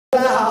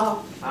大家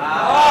好。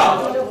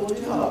好。我叫国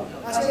军好。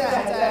那现在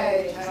还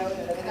在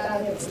台大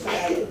念博士毕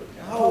业。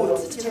然后我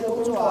之前的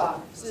工作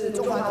是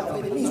中华党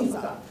会的秘书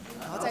长，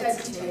然后在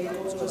之前的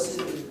工作是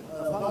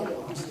荒野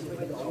保护协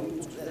会的保育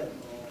部主任。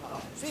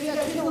好，所以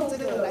在推动这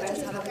个来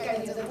追查的概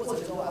念这个过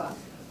程中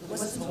我们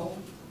是从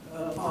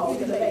保育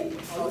的类、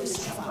保育的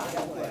想法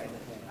调过来的。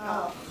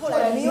后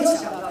来没有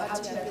想到它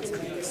竟然变成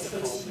一个社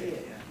会企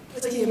业，而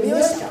且也没有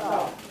想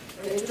到。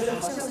觉得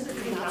好像是可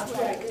以拿出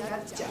来跟大家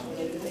讲的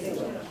一个内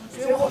容，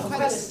所以我很快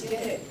的时间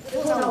内，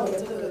通常我们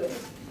这个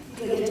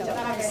一个演讲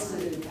大概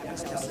是2个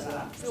小时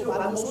所以我把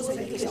它浓缩成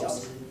1个小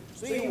时。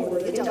所以我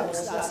的演讲模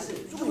式是，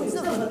如果有任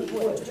何疑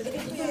问，觉得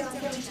对这样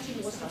经济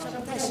模式好像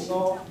不太行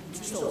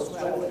举手出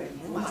来问，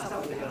我马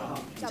上回答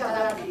这样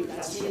大家可以来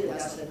切人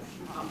家身。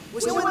我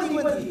先问第一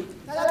个问题，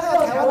大家看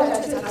到台湾来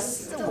追查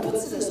市政府的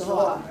字的时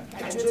候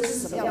感觉这是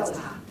什么样子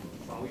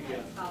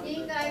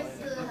应该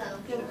是很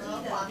符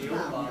合环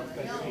保，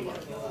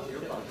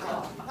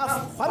好，那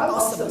环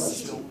保是什么事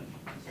情？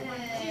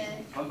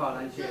环保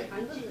蓝线。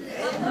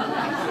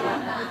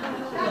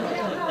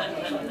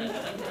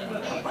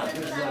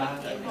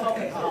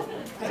OK， 好，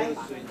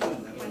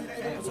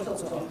不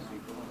错。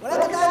我来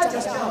跟大家讲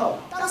一下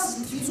当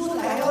时提出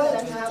来要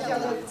来追查这样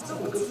的这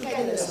5个字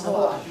概念的时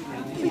候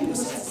并不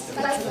是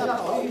单纯要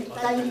保育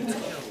单一物种。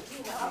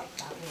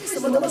为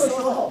什么那么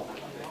说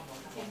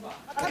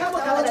看过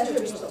台湾来就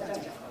举手这样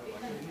讲。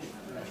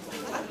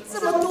这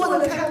么多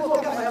人看过，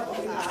干嘛要保育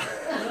它？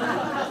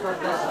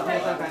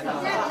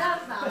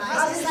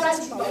它是3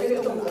级保育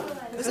动物。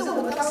可是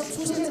我们当时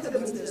出现这个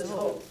名字的时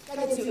候，概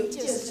念只有一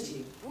件事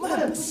情，我们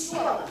很不希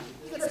望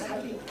一个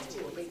产品，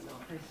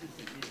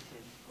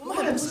我们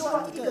很不希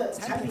望一个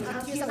产品它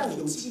贴上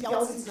有机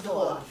标志之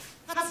后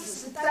它只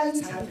是单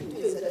一产品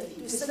对人体、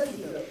对身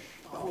体的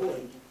保护而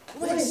已。我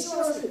们很希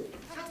望是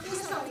它贴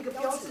上一个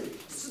标志，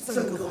是整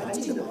个环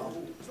境的保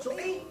护。说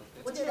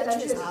我今天来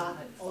确查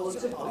这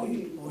个保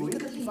育某一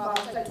个地方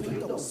在推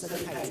动生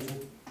态猪。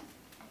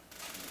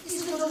意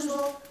思就是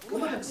说，我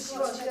们很不希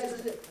望现在就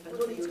是很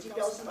多的有机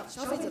标示嘛，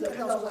消费者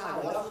看到说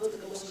我要喝这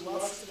个东西，我要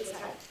吃这个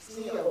菜，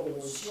是因为我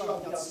希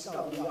望要吃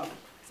到营养，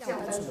这样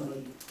单纯而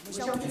已。我们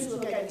想要推出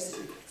的概念是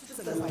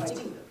整个环境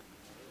的。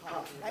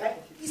好，来，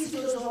意思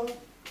就是说，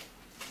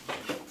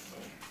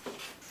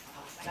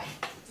来，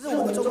这是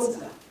我们宗旨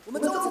我们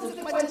宗旨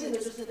最关键的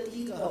就是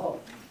第一个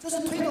就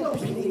是推动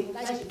平林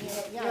单行营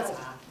养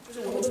茶，就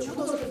是我们全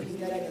部都是平林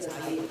单的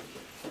茶叶。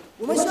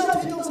我们希望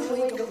推动成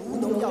为一个无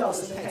农药的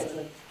生态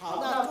村。好，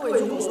那各位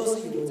如果说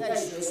是有在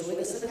学所谓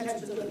的生态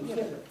村这个理念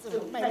的这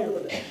种脉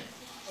络的，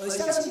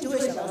相信就会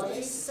想到说，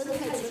生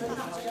态村它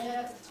好像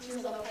要牵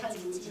涉到碳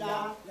足迹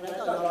啦、摇篮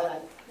到摇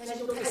篮，那些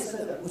都太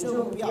深了。我觉得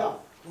我们不要，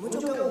我们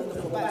就跟我们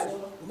的伙伴说，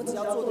我们只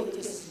要做的一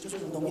件事情就是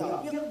无农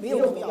药，因为没有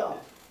农药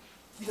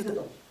听得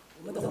懂。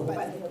我们的伙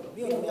伴听得懂，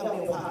没有农药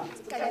没有化肥，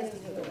这概念是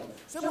听得懂的。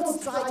所以我只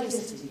抓一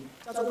件事情，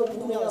叫做无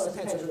农药的生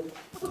态村，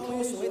不同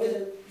于所谓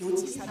的有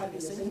机产品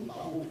的身体保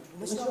护，我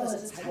们希望的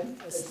是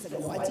整个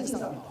环境上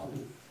的保护。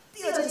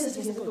第二件事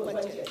情是更关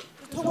键，就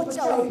是通过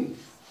教育，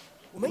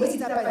我们一直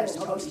在办理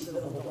小旅行的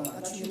活动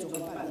那去年总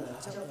共办了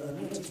好像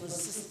没有记错是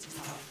40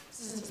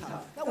几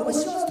场。那我们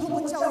希望是通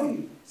过教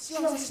育，希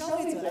望是消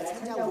费者来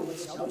参加我们的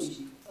小旅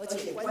行，而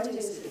且关键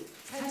是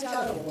参加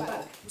的伙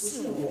伴不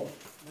是我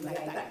们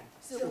来带，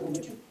是我们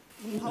去。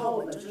我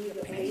们就是一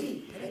个培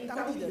力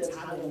当地的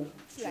茶农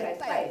去来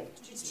带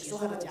去解说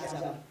他的家乡，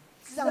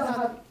是让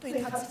他对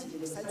他自己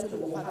的山村的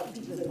文化一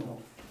定认同。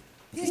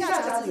天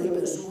下杂志有一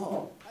本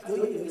书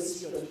有一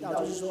期有提到，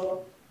就是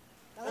说，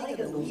当一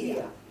个农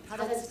业他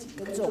在自己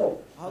耕种，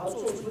然后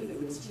做出一个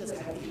有机的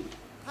产品，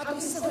他对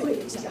社会的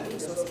影响那个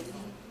时候是第一。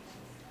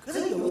可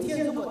是有一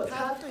天，如果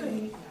他对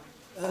于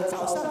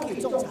早上可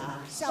以种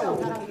茶，下午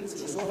他可以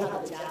解说他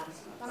的家，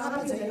当他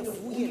变成一个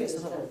服务业的时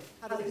候，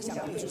他的影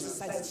响力就是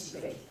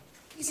37倍。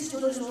意思就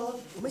是说，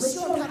我们希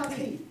望他可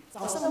以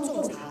早上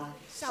种茶，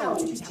下午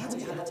去讲解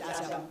他的家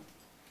乡。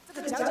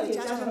这个讲解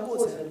家乡的过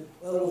程，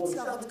我知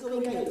道各位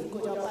应该有听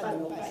过叫半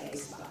农半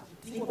X 吧？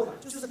听过吗？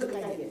就是这个概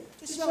念，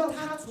就希望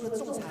他除了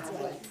种茶之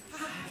外，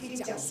他还可以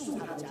讲述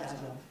他的家乡。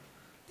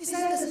第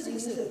三个事情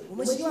是我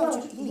们希望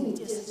去引领一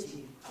件事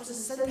情，就是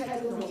生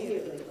态跟农业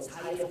的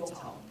茶叶风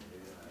潮。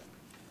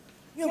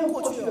因为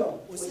过去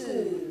我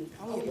是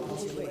荒野保护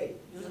协会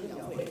流程两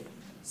会。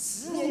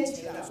10年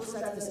前说实在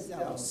真的是这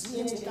样10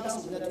年前当时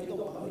我们在推动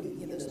保育理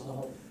念的时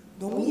候，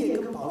农业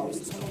跟保育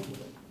是冲突的，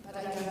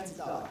大家应该知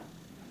道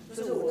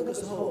就是我那个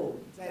时候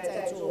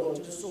在做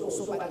就是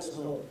硕班的时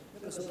候，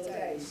那个时候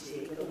在写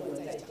一个论文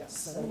在讲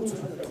神木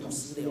村的土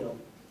石流，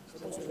神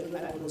木村跟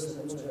南投的神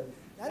木村，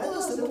南投的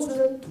神木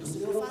村土石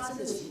流发生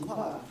的情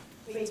况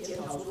被检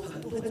讨出很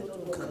多种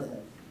可能，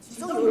其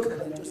中有可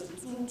能就是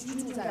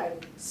居住在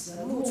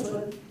神木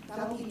村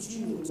当地居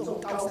民种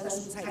高山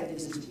蔬菜这件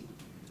事情。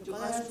就高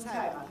山蔬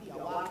菜把地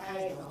表挖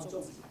开，然后种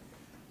植。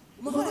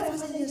我们后来发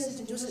现一件事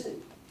情，就是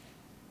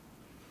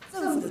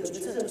政府的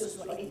决策就是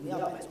说，你们要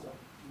搬走，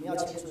你们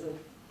要迁村。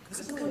可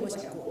是各位有没有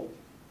想过，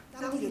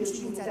当地的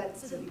居民在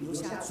这里留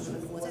下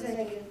存活在那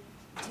边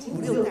已经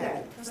5、6代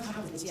了，那是他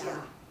们的家。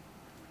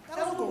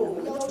当如果我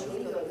们要求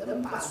一个人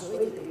把所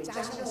谓的给家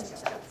乡想象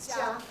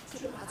家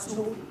去把它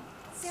抽离，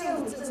这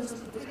样的政策是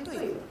不对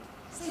的。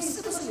所以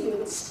是不是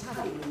有其他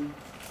的原因？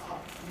好，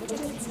我们就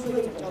提出了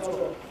一种叫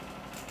做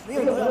没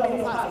有农药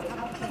变化肥，它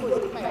背后的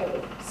脉络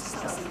实际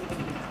上是一个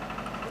平台。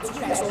我举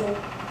例来说，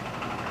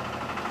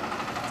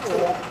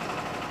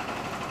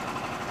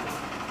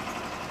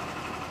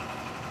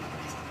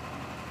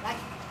来，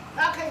大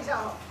家看一下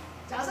哦，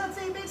假设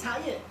这一杯茶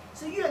叶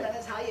是越南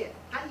的茶叶，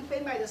它一杯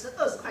卖的是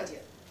20块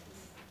钱，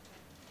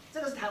这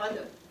个是台湾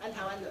的，按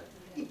台湾的，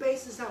一杯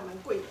事实上蛮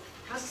贵的，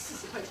它是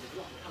40块钱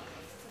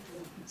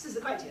，40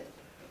块钱。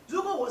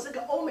如果我是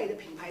个欧美的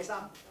品牌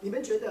商，你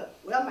们觉得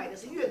我要买的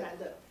是越南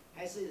的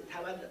还是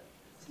台湾的？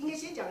应该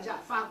先讲一下，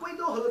法规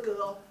都合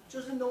格哦，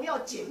就是农药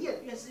检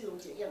验，因为是一种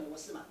检验模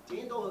式嘛，检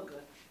验都合格。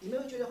你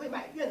们会觉得会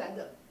买越南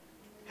的，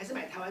还是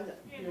买台湾的？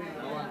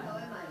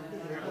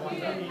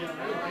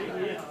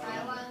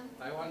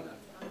台湾的，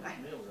哎，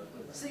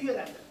是越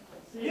南的，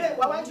因为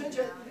完完全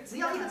全只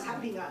要一个产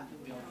品啊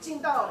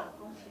进到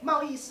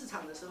贸易市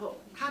场的时候，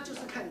它就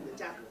是看你的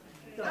价格，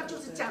它就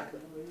是价格。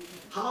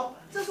好，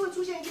这是会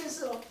出现一件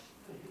事哦。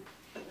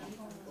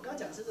我刚刚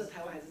讲的是这个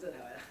台湾还是这个台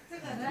湾？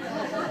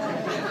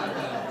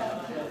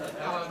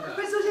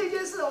会出现一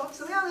件事哦，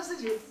什么样的事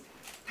情？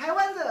台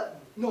湾的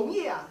农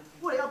业啊，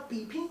为了要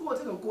比拼过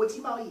这种国际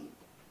贸易，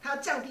它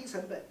要降低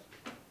成本，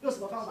用什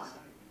么方法？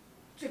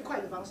最快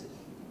的方式，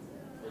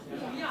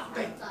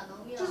对，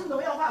就是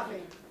农药化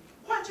肥。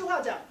换句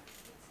话讲，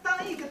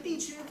当一个地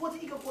区或者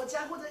一个国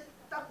家或者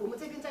当我们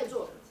这边在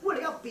做，为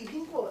了要比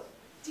拼过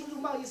进入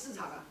贸易市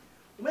场啊，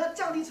我们要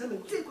降低成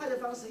本，最快的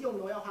方式用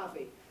农药化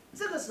肥。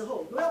这个时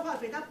候，农药化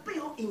肥它背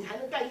后隐含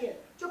的概念，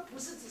就不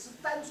是只是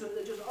单纯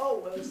的就是哦，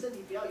我的身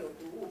体不要有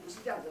毒物，不是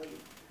这样子而已。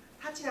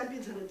它竟然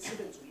变成了资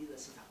本主义的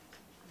市场。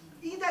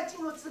一旦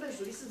进入资本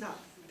主义市场，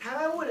台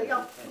湾为了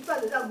要不断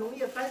的让农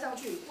业翻上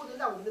去，或者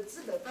让我们的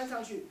资本翻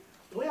上去，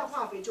农药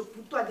化肥就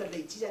不断的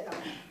累积在当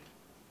地。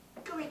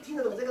各位听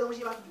得懂这个东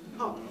西吗？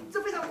好，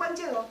这非常关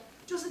键哦。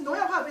就是农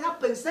药化肥它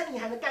本身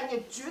隐含的概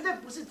念，绝对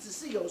不是只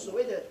是有所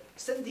谓的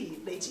身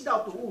体累积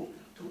到毒物、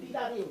土地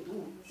大便有毒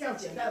物这样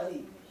简单而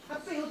已。它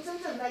背后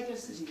真正的那一件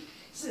事情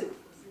是，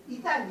一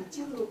旦你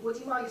进入了国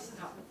际贸易市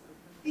场，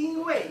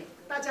因为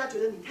大家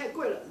觉得你太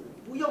贵了，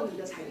不用你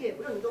的产业，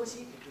不用你的东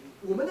西，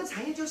我们的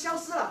产业就消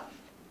失了。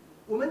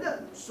我们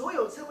的所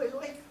有称为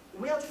说，哎，我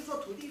们要去做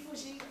土地复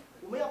兴，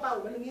我们要把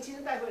我们的年轻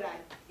人带回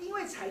来，因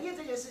为产业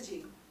这件事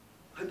情，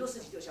很多事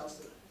情就消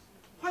失了。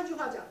换句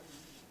话讲，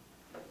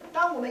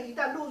当我们一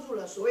旦落入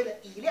了所谓的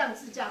以量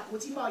制价国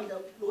际贸易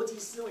的逻辑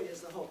思维的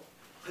时候，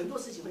很多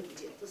事情会不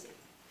见。这是谁？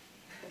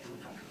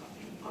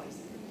不好意思。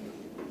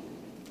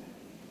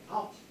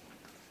好，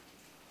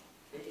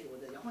我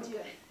的遥控器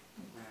嘞。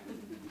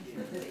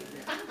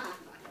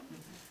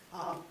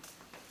好，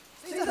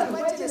所以这很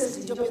关键的事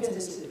情就变成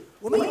是，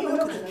我们有没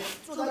有可能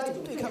做到一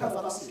种对抗的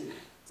方式？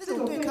这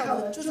种对抗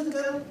呢，就是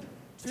跟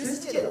全世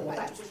界的伙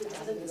伴，就是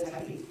假设你的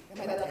产品要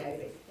卖到台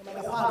北，要卖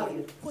到花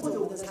莲，或者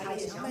我们的茶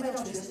叶想要卖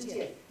到全世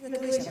界，因为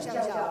各位想象一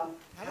下哦，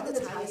台湾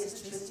的茶叶是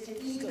全世界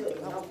第一个有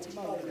到国际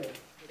贸易的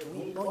农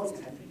业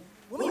产品。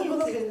我们有没有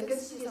可能跟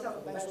世界上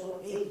伙伴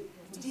说，哎，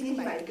今天你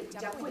买一个比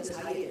较贵的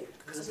茶叶，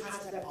可是它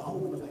是在保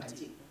护我们的环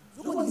境。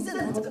如果你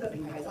认同这个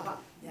品牌的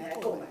话，你来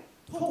购买。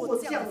通过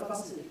这样的方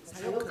式，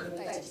才有可能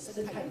带起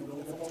生态旅游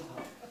的风潮。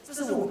这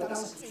是我们当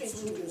时最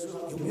初觉得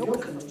说有没有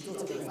可能去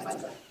做这个反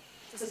转？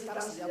这是当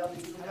时要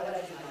提出台湾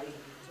的茶叶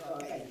的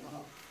概念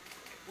哈。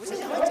我现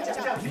在想要讲一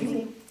下平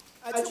林，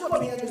去过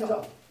平林的那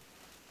种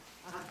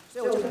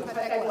所以我就很快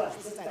带过了。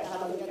说实在，大家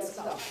都应该知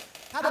道，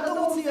它的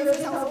动物资源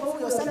非常丰富，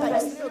有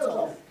316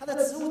种；它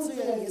的植物资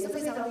源也是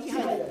非常厉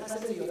害的，它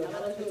甚至有台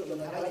湾的特有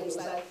的台湾油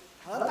杉。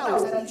好像大武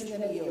山地区那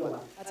边也有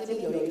嘛，那这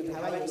边有一个台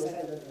湾油杉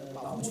的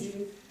保护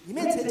区，里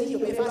面曾经有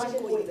被发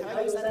现过一个台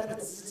湾油杉，它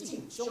的直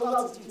径胸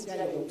高直径竟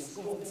然有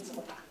50公分这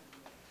么大。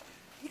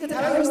一个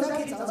台湾油杉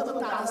可以长到这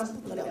么大，那是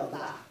不得了的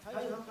大。台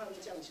湾油杉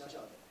这样小小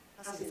的，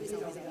它是非常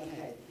非常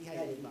厉害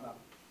的地方。然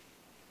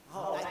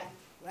后我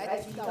来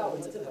提到我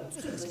们这个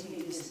最核心的一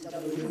件事，叫做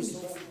流域收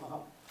复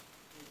哈。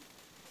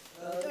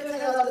各位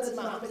看到这个字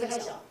吗？会不会太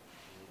小？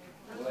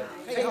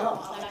可以哈，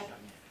好来。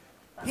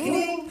平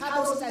林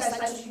它都是在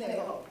山区内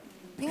后。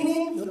平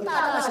林有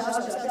大大小小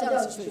像这样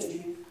的集水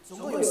区，总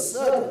共有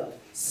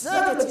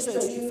12个集水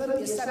区，分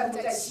别散布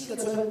在7个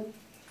村。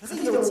可是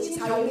有机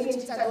茶园面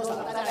积占多少？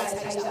大家来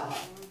猜一下哈。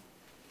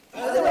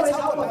认为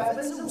超过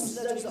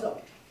50%的举手。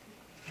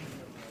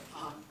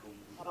好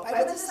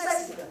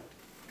，30%的。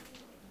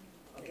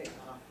OK，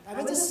 好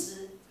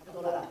，10%差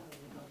不多了。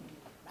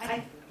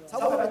来，超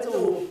过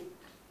5%，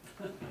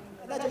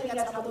那就应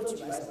该差不多举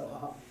白手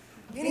哈。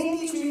平林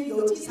地区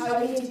有机茶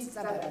园面积只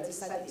占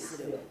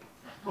3.46%。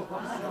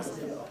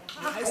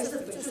它还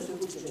是最属于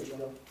集水区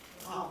喽。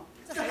好，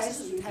这还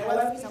是属于台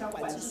湾非常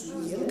管制、属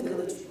于严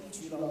格的地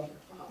区喽。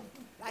好，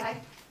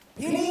来，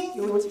平林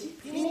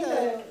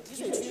的集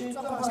水区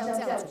状况像这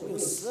样，总共有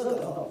12个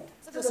喽。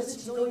这个是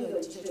其中一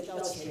个集水区叫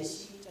前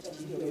溪，叫前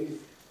溪流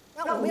域。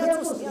那我们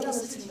要做什么样的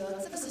事情呢？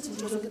这个事情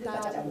就是跟大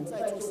家讲，我们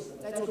在做什么，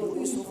在做流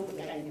域收复的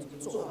概念怎么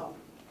做哈。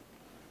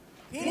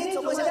平林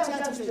总共像这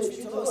样集水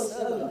区，总共有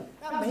12个。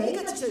那每一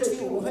个集水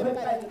区，我们会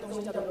办一个东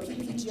西叫做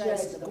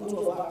PPGIS 的工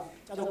作坊，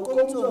叫做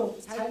公众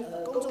参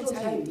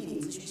与地理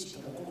资讯系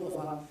统的工作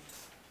坊。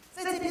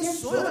在这边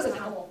所有的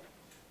场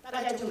大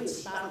概就有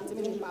7、8户，这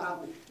边就8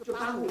户，就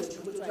8户人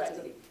全部住在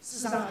这里。事实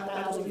上，大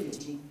家都是远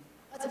亲。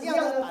那怎么样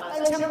呢？把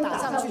单枪打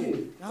上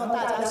去，然后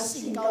大家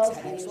兴高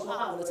采烈说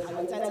啊，我的茶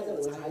园在这，我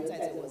的茶园在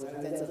这，我的茶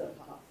园在这。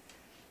好，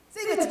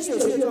这个集水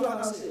区的状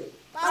况是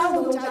，8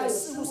户农家有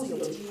4户是有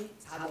机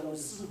茶农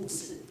，4户不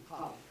是。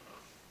好，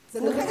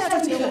整个看下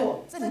去结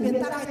果，这里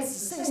面大概只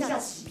剩下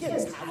几片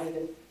茶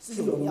园是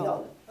有农药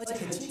的，而且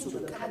很清楚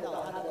的看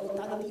到它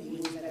的地理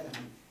位置在哪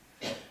里。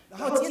然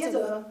后接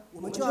着呢，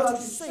我们就要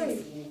去说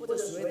服或者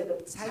所谓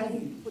的参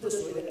与或者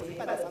所谓的陪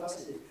伴的方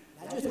式，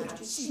来对它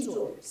去细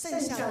做，剩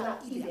下那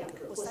1、2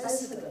个或3、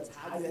4个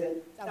茶园，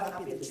让它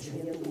变成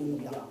全年度无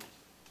农药。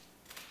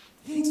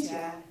听起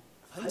来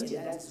很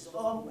简单，只是说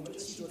哦，我们就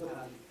细做它。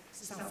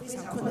事实上非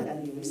常困难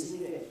的原因是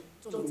因为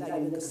重点在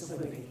于那个社会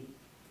赔率，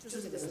就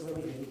是这个社会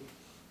赔率。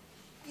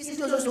意思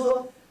就是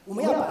说，我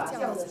们要把这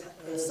样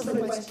的社会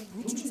关系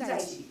凝聚在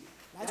一起，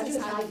来去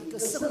查以一个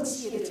社会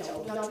企业的角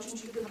度，要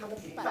去跟他们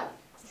陪伴。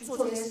去做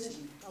这件事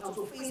情，要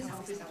做非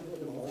常非常多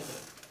的磨合。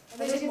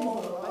那些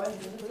磨合完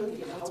全可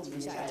以好几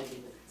年下来，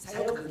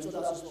才有可能做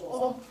到是说，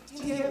哦，今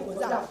天我们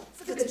让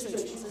这个集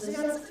水区只剩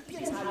下这一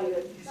片茶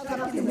园，让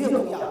它变得没有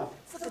农药，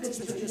这个集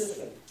水区的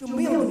水就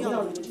没有农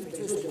药的流进翡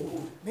翠水库，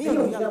没有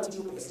农药的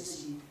进入北势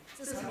溪，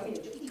这场面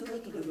就一个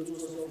一个流做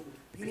收复，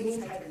平林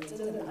才可能真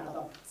正达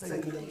到整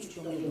个地区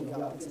都没有农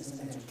药变成生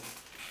态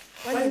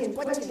圈。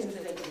关键就是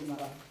在这个地方。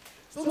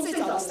从最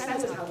早的3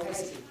个茶农开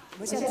始，我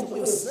们现在总共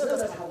有12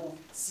个茶农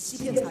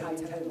，17片茶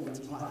园才有有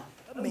机化，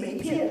而每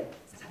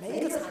一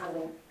个茶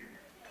农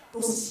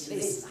都是血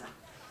泪史啊！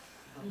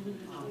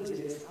好，这个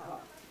血泪史啊，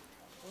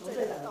从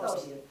最早稻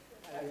田，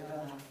大家看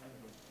到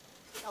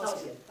它，稻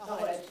田到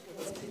后来，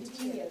我们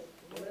今年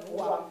我们的国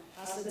王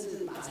他甚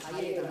至把茶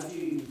叶拿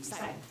去比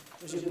赛，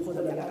就是获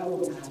得2个诺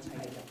贝尔茶金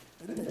牌奖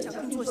等等，这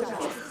样运作下来，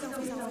非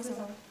常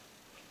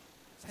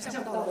想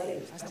象不到的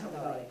嘞，想象不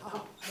到的嘞。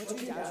好，我们继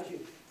续讲下去。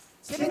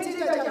前面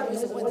这段讲有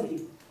什么问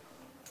题？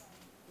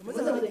有没有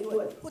任何的疑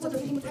问，或者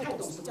听不太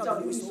懂什么叫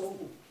流域收复，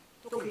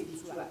都可以提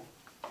出来。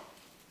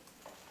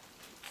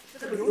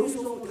这个流域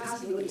收复它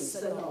是有点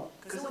深哦，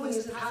可是问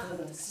题是它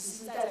很实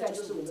实在在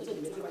就是我们这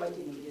里面最关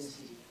键的一件事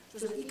情，就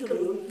是一个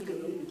流域一个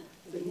流域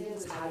里面的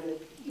茶园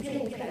一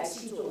片一片来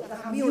细做，让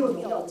它没有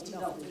农药进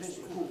到翡翠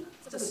水库，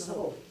这个时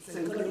候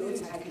整个流域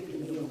才可以变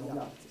得没有农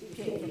药，一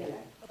片一片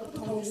来，而不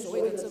同于所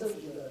谓的政府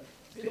的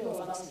推动的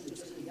方式，就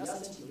是你要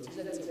申请有机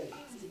认证，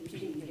自己一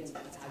片一片整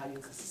个茶园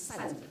可是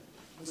散着。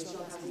我希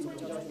望它是一种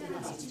叫做非法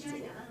基础。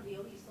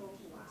流域收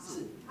复啊，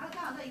是。它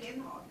刚好在源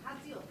头，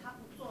它只有它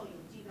不做有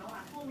机的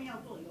话，后面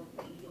要做有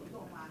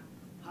用吗？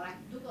好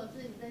来，如果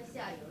是你在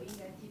下游，应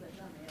该基本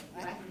上没有。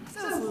来，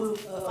政府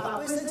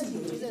法规申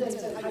请有机认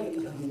证，它有一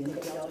个很严格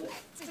的标准。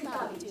最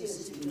大的一件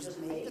事情就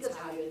是每一个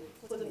茶园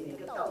或者每一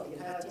个稻田，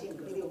它要间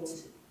隔6公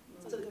尺。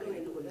这个各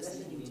位如果在申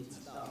请有机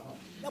知道哈，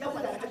要不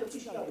然它就必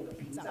须要有个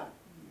屏障，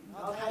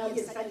然后它要验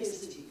3件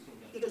事情，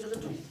一个就是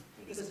土。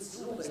一个是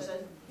植物本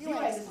身，另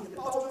外一个是你的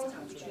包装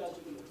厂必须要做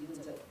有机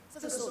认证，这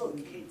个时候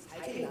你才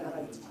可以拿到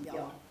有机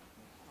标。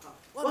好，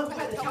我很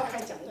快的跳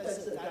开讲一段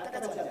事，大概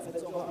只有2分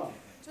钟哈。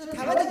就是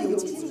台湾的有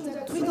机进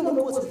在推动的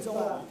过程中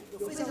啊，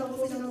有非常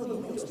多的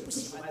农友是不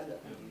喜欢的，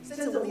甚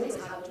至我们有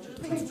茶农就是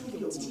退出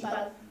有机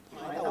班，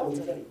跑来到我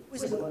们这里，为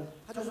什么？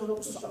他就说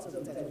不爽这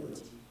种在做有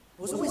机。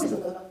我说为什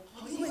么呢？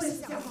因为是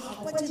这样，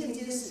好关键的一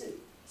件事，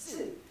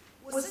是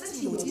我申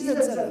请有机认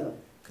证了，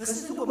可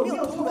是如果没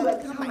有通来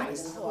跟他买的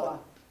时候啊。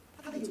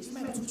它的有机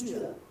卖不出去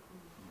了，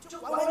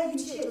就完一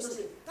切就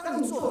是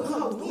当你做很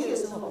好的农业的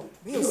时候，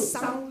没有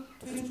商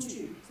推出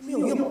去是没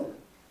有用的。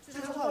所以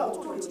他说我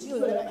做有机，没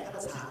有人来买他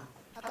的茶，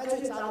他干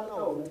脆扎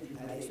到我们的品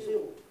牌里，所以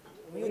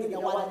我们有点要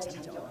挖他墙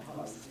角，不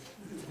好意思。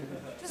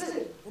就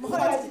是我们后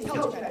来自己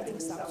跳进来变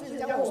成商，所以人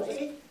家问我说：“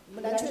哎，你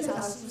们蓝雀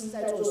茶是不是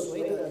在做所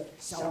谓的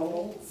小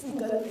农复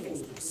耕？”我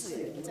说不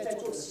是，我们在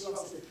做的希望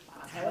是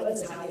把台湾的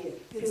茶叶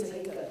变成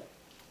一个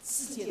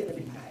世界的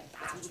品牌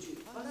打出去。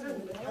那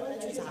你们台湾蓝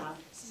雀茶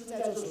是不是在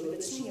做所谓的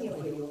青年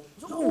回流？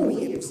我说我们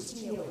也不是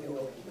青年回流，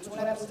我们从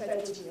来不是在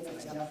做青年返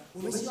乡，我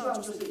们希望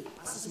就是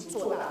把事情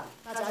做大，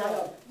大家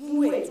要因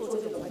为做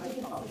这个环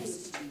境保护的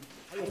事情，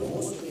还有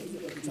活水的一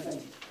个赚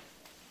钱。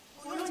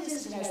我用这件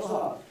事情来说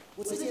哈，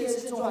我之前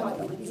是中华民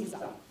国秘书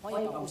长，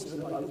荒野保护协会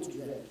保育主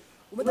任。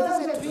我们当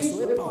时在推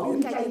所谓保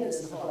育概念的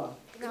时候啊，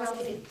跟大家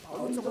说，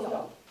保育重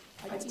要，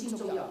环境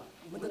重要。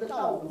我们的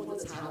稻谷或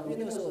者茶农，因为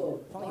那个时候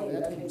荒野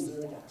在推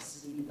52甲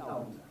湿地稻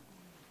谷。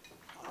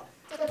好，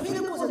在推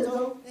的过程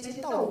中，那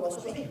些稻农说：“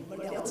我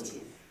们了解。”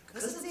可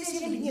是这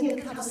些理念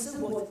跟他的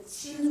生活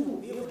切入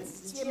没有很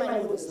直接脉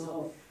络的时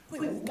候，会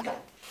无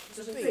感。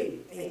就是对，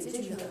这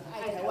群人很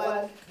爱台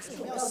湾，可是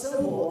我们要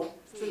生活，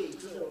所以就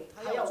是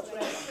他要出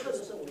来讲课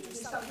的时候，我去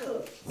上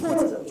课，或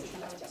者我去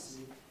当讲师，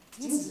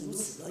仅此如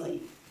此而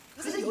已。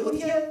可是有一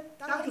天，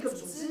当一个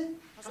组织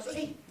他说：“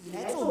你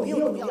来做没有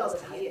农药的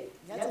茶叶，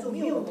你来做没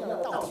有农药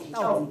的稻米，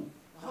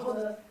然后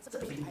呢，这个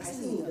品牌是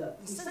你的，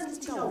你甚至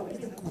叫我们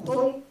变成股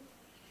东，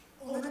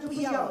哦，那就不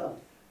一样了。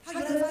他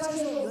原来发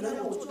现说，原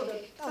来我做的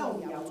稻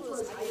米啊，我做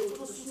的茶叶，我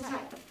做的蔬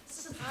菜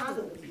是他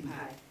的品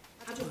牌，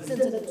他就很认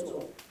真的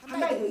做，他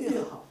卖的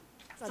越好，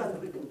赚的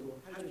会更多，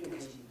他就越开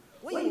心。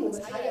我以我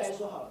们茶叶来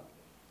说好了，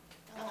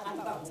刚刚阿里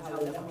巴巴红茶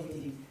我在旁边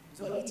听，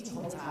说一斤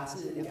红茶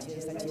是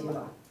2000、3000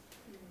吧，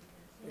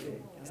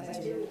对，2、3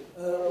千。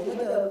我们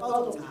的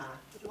包种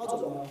茶，包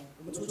种哦，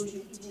我们出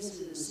去一斤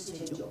是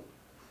4900，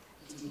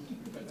一斤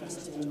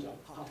4900。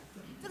好，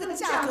这个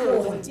价格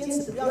我很坚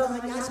持不要让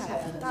它压起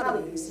来，很大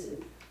的原因是，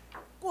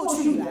过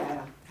去以来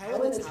啊，台湾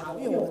的茶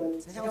农，因为我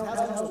们台湾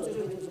茶农所最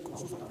就是口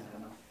述访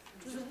谈嘛，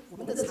就是我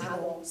们的茶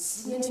农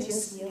10年前、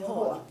10年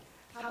后啊，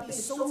他被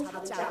收茶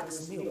的价格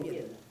是没有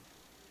变的。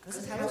可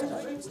是台湾说，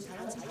不是台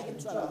湾茶叶很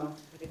赚吗？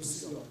不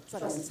是哦，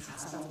赚的是茶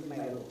商这个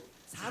脉络，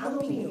茶农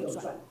并没有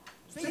赚。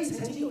所以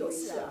曾经有一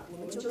次啊，我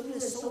们就因为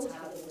收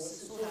茶的模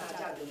式、收茶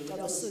价格，我们叫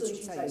做社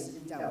区参与式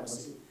定价模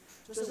式，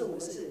就是我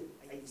们是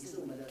也是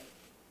我们的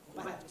伙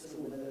伴，就是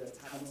我们的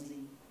茶农之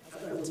一。他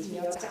说：“我今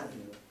年要价格，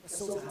要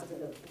收茶这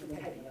个不能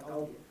太便宜，要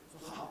高一点。”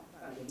说好，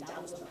那我们加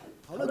多少？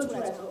讨论出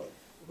来之后，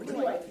我们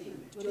另外一个 team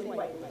就另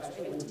外一个伙伴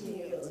说：“我们今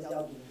年儿子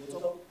要读国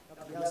中，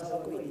要比较稍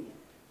微贵一点。”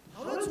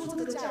讨论出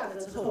这个价格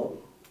之后，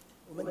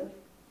我们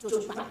就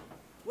去卖。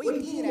我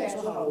以第一年来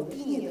说好了，我们第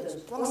一年的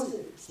光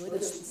是所谓的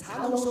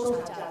茶农收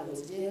茶价格，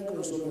直接跟各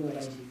位说没有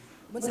关系。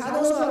我们茶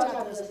农收茶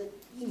价格是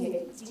1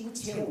年1斤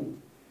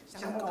1500，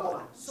相当高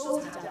吧？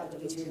收茶价格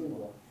就1500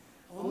哦。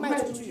我们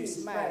卖出去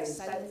是卖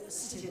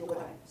4000多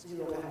块，4000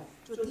多块，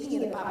就第一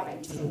年的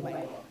800全部卖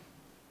光。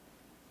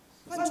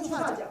换句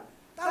话讲，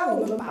当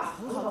我们把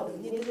很好的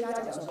理念跟大家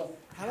讲的时候，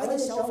台湾的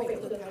消费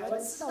或者台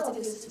湾知道这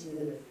件事情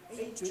的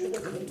人，觉得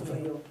可以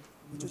推哦，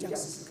我们就这样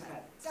试试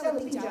看。这样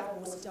的定价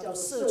模式叫做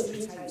社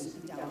区参与式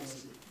定价模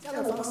式。这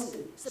样的方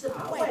式是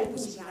把外部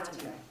性拉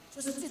进来，就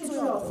是最重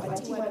要的环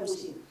境外部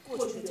性。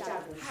过去的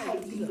价格太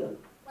低了，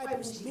外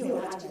部性没有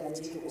拉进来的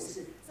结果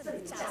是，这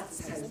里价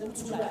值产生不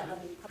出来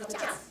它的价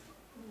值。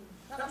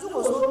那如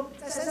果说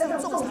在山上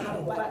种茶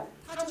的伙伴，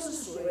他就是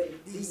所谓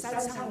里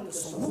山上的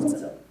守护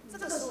者，这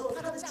个时候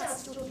它的价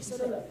值就提升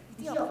了，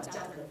一定要把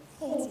价格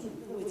hold 住，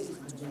这个位置是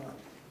很重要的。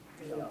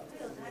这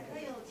个才可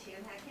以有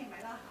钱，才可以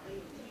买到好的有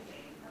机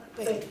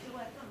肥，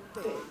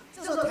对，对，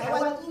这时候台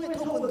湾因为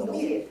透过农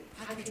业，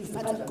它可以去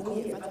翻转工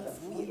业、翻转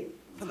服务业，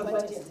很关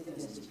键是这件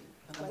事情，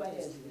很关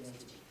键是这件事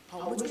情。好，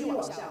我们继续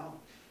往下哦。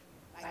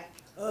来，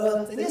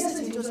整件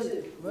事情就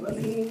是我们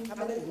平林，我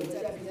们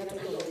在平林推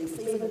动了一个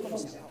非分的共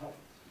享哦。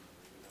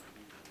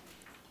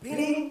平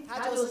林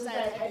它就是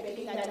在台北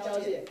滨南交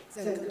界，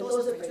整个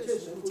都是翡翠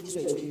水库集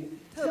水区，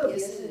特别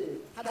是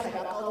它的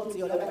海拔高度只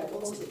有200多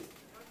公尺，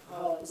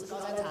不是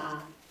高山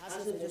茶，它是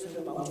翡翠水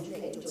库保护区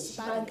内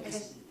，1978年开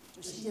始就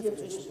新建翡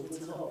翠水库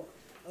之后，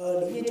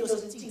里面就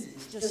是禁止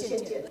就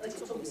限建，而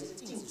且重点是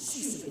禁止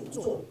蓄水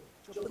作，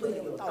就不能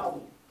有稻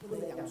米，不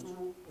能养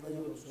猪，不能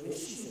有所谓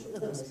蓄水的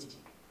任何事情。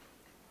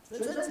所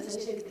以真的呈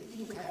现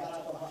一路开发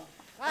的话。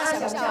大家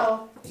想一下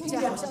哦，听起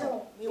来好像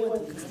没有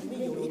问题，可是里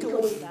面有一个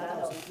问题，大家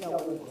到时候要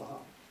问我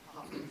哈。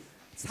好，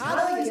茶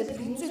呢也是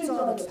平林最重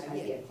要的产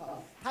业，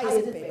它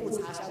也是北部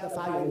茶乡的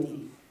发源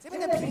地。这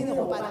边的平林的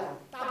伙伴啊，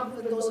大部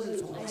分都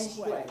是从安溪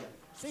过来的，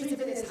所以这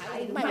边的茶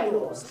叶的脉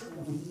络是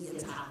武夷岩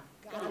茶，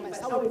跟阿里曼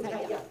稍微不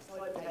太一样，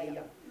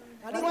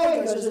那另外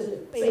一个就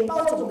是北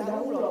包种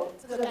南乌龙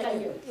这个概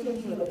念奠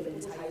定了北部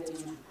茶叶基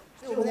础，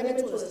所以我们那边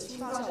做的是轻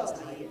发酵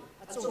茶叶，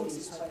它重点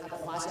是说它的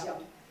花香。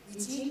以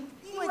及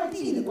因为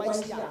地理的关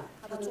系啊，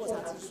它的做茶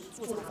技术、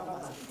做茶方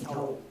法是一条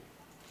龙，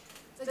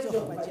这就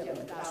很关键了。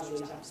跟大家说一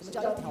下，什么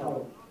叫一条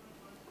龙？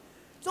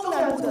中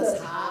南部的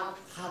茶，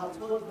很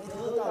多你们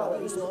喝到的，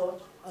比如说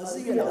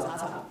日月老茶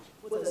厂，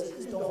或者是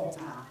日东红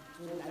茶，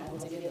就是南投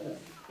这边的，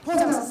通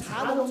常是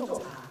茶农种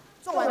茶，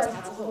种完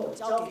茶之后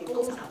交给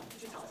工厂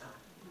去炒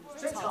茶，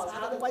所以炒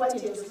茶的关键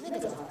就是那个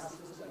炒茶师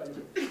就是关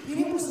键。平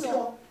林不是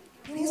哦，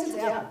平林是怎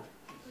样？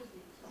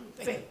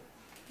对。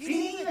平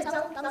林因为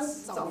当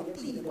时早年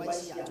地理的关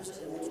系啊，就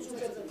是我住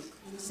在这里，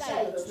你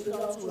下一个村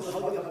庄住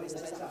好远好远山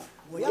上，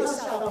我要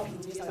下到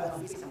平街上要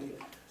非常远，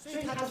所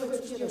以它就会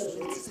出现了所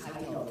谓制茶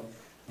一条龙。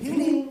平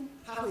林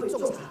它会种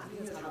茶，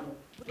平林茶农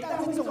不但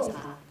会种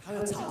茶，它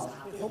会炒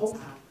茶，会烘茶，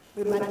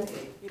会慢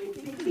焙，会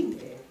冰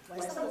焙。晚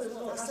上的时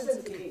候，它甚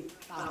至可以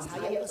把茶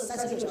叶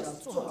20-30个小时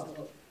做好之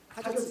后，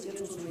它就直接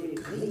做出一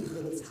个可以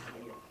喝的茶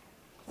叶。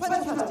换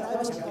句话讲，大家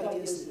要想到一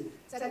件事，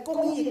在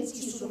工业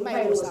技术的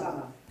脉络上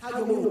啊，它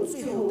拥有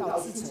最后到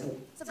制程，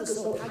这个时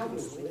候它有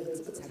所谓的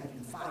这个产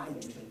品的发言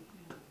权，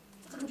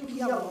这个就不一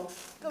样哦。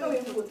各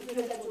位如果今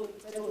天在做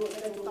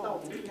稻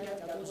米，应该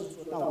比较多是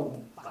做稻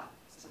米吧，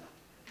是吧？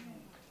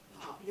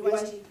好，没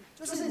关系，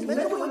就是你们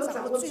如果有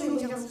掌握最后一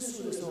项技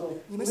术的时候，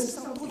你们事实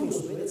上都有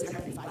所谓的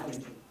产品发言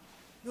权。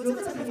有这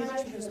个产品发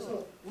言权的时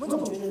候，我们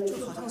总觉得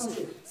就好像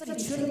是这里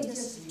缺了一件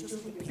事情，就是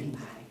品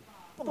牌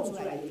蹦出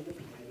来的一个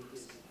品牌。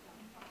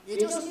也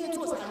就是因为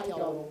做茶一条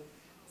龙，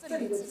这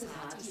里的制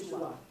茶技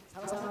术啊，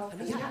常常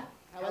很厉害。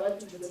台湾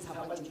这个制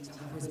茶冠军常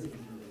常会是平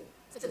林的，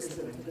这个是很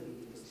特别的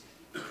一件事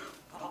情。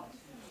好，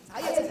茶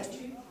叶产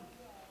区，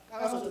刚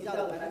刚所提到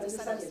的30%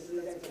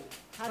是在这里，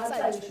它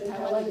占全台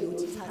湾的有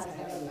机茶产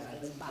量的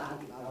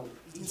8.85%，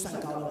已经算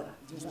高了，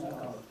已经算高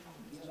了。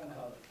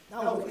然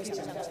后我们可以想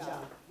象一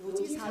下，有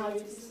机茶园、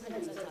生态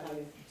友善茶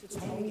园是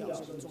从林表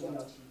示的重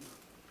要基地。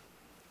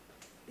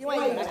另外一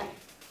个来，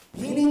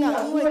坪林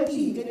啊，因为地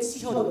理跟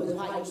气候的文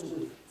化因素，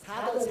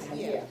茶的产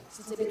业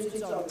是这边最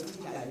重要的经济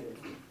来源。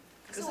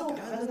可是我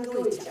赶快跟各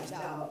位讲一下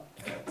哦，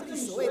这里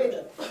所谓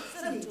的，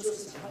这里就是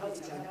想要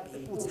讲一下北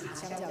部茶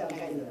乡这样的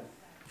概念的，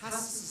它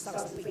事实上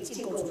是被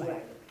建构出来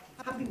的，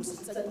它并不是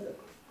真的。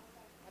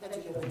大家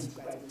觉得很奇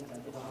怪，怎么讲这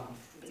句话？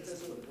这个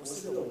是我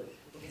是认为，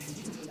我很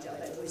清楚交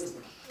代，为什么？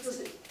就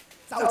是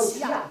早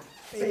期啊，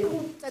北部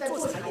在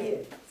做茶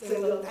叶，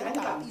整个南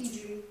港地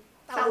区、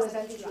大文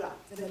山地区啊，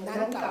整个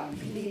南港、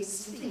坪林、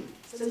湿地，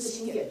甚至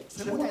新店，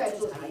全部在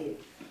做茶叶。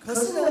可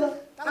是呢，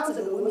当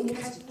整个文明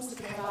开始都市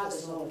开发的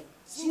时候，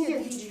新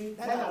店地区、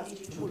南港地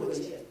区全部沦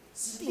陷，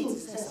湿地只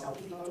剩少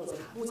地方做茶，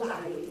木栅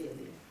还有一点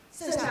点，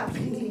剩下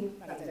坪林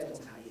那里在做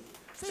茶叶。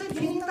所以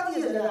坪林当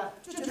地的人啊，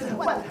就觉得很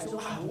万谈，说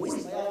啊，我为什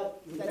么要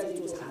留在这里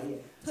做茶叶？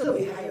特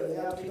别还有人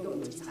要推动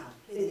有机茶，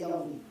累得要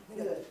命，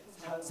那个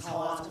草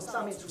啊从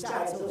上面除下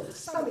来之后，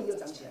上面又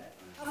长起来，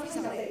它非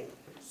常累。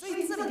所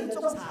以这里的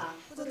种茶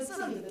或者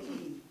这里的地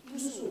理因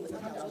素，我们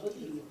常讲说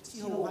地理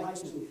气候文化因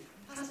素，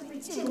它是被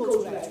建构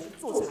出来去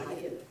做茶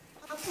叶的。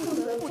它不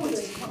得不的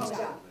情况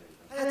下，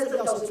它在这里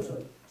要生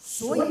存，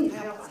所以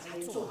它要把茶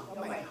叶做好，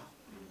要卖好。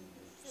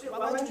所以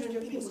完完全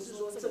全并不是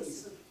说这里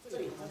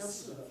好像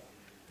适合。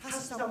它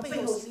实际上背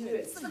后是因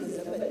为这里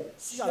的人们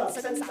需要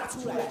挣扎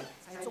出来，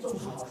才种出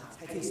好茶，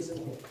才可以生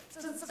活。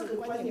这个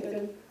观念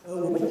跟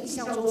我们印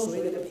象中所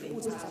谓的北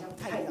部茶乡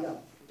不太一样，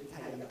不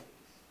太一样。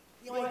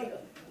另外一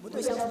个，我们对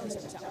乡村的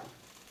想象，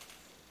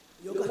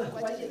有个很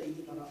关键的一个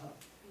地方哈，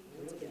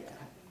我们给大家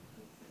看。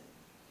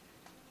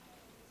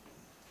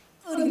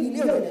2006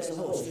年的时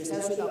候，雪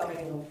山隧道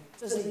开通，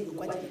这是一个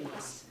关键的大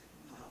事。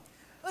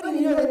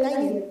2006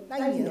年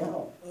那一年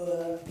哦，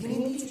坪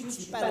林地区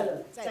举办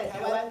了在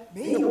台湾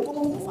没有公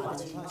投法的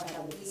情况下的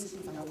第一次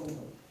地方公投。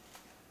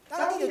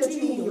当地的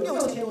居民有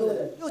6000多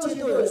人，6000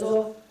多人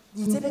说：“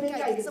你这边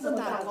盖了这么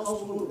大的高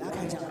速公路，大家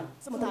看一下，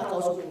这么大的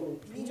高速公路，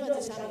坪林就在这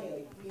下面而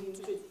已，坪林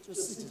就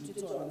市集最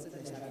重要的正在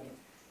下面。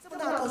这么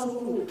大的高速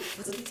公路，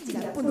可是竟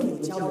然不能有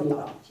交流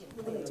道，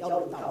不能有交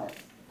流道。”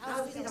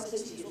他非常生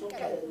气，说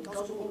盖了高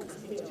速公路可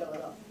是没有交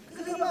流道。可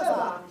是没有办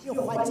法，用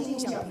环境影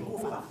响评估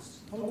法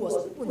通过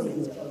是不能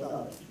有交流道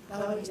的，然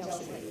后影响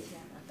水源。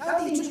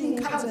当地居民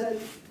抗争，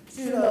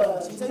去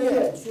了行政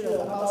院，去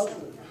了环保署，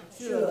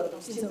去了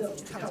县政府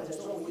去抗争，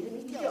说我们一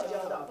定要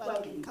交流道，不然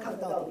你抗争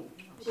到底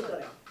不得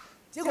了。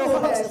结果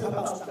后来是环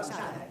保署长下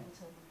台，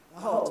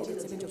然后接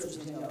着这边就出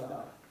现交流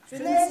道。所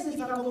以那次地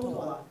方公投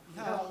啊，你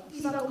看啊，地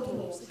方公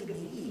投是个民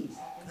意，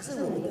可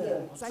是我们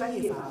的专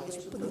业法规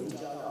是不能有交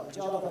流道，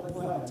交流道会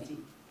破坏环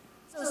境。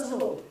这时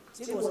候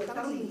结果是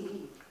当地民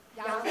意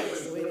压过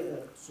所谓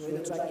的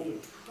专业，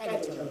盖了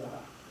交流道。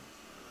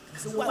可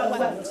是万没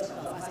有想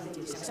到发生一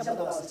件想象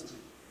不到的事情。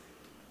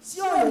希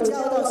望有交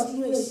流道是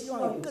因为希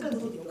望有更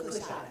多的游客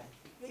下来，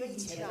因为以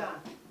前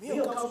啊没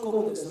有高速公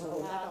路的时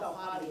候，大家到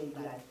花莲宜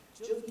兰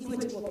就一定会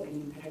经过坪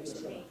林台北市，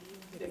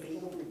对坪林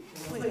公路，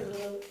我们会喝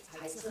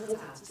茶吃茶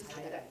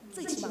叶蛋，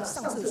最起码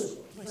上厕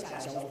所会下来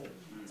消费，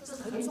这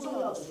是很重要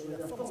的所谓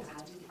的奉茶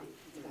经济的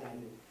一个来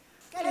源。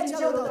盖了交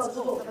流道之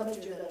后，他们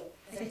觉得，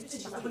最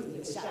起码会有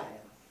人下来啊。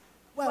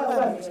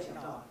万没有想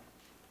到啊，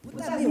不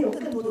但没有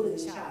更多的人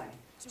下来，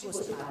结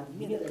果是把里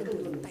面的更多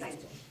的人带走。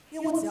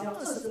因为我只要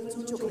20分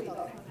钟就可以到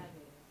台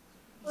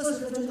北，20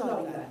分钟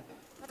到宜兰，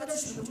大家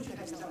全部去台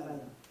北上班了。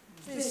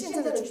所以现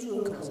在的居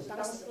住人口是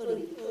当时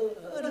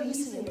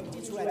2014年统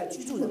计出来的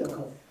居住人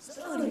口，是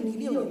2006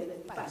年的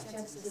一半，现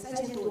在只是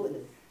3000多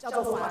人，叫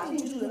做法定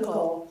居住人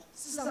口。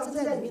事实上，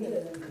真在里面的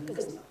人可能更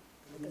少，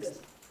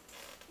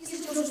意思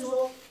就是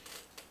说，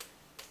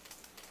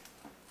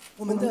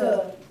我们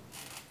的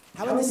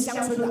台湾的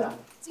乡村啊，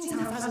经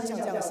常发生像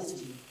这样的事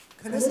情，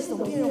可能是一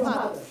种边缘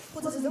化的，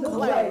或者是人口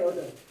外流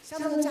的，乡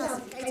村的价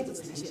值该怎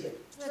么呈现，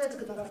就在这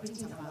个地方会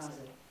经常发生，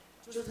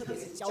就是特别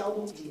是交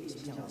通节点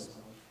现象的时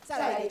候。再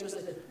来一个就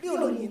是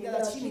60年代到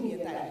70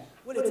年代，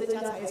为了增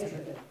加茶叶成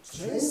本，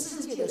全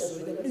世界的所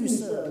谓的绿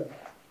色，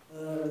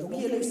农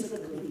业绿色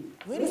革命，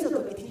农业绿色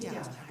革命听起来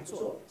好像还不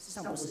错，事实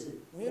上不是，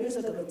农业绿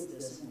色革命指的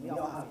是农药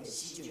化肥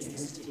席卷全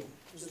世界，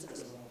就是这个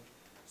时候。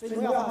所以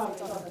农药化肥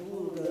造成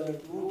毒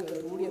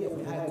物链的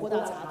危害，扩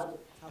大茶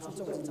树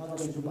种植，造成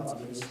水土保持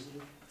危机。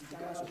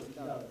刚刚所提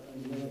到的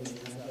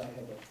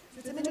所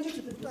以这边就一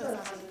直不断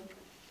发生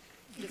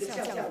一个像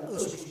这样的恶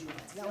性循环，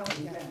这样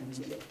应该很明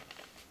显。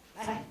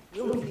来，我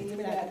用坪林这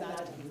边来跟大家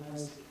讲一个方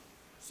式：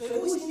水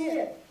库新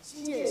业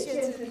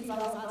限制地方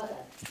发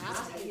展茶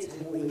产业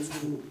成为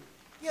出路。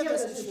第二个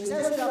是雪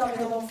山隧道开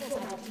通，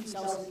奉茶经济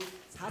消失，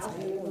茶产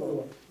业没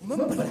落。我们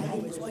本来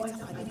以为说，这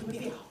环境会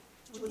变好，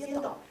结果颠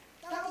倒。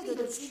当地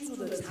的居住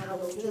的茶农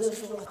觉得是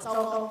说，糟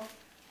糕，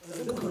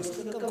人口流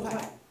失得更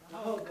快，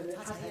然后可能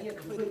茶产业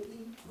可能会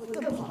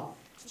更不好，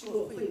结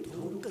果会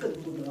投入更多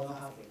的农药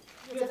化肥。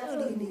因为在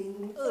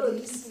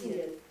2014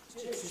年，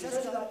雪山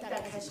隧道大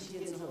概开期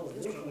间之后，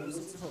人口流失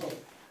之后，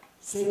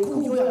水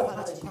库优氧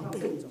化的情况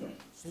更严重，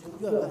水库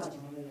优氧化的情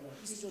况更严重，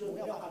意思就是农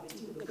药化肥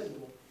进入更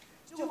多。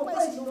结果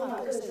惯性农法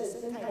更是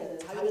生态的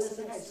茶园的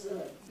生态失衡，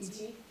以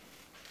及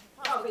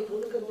化肥投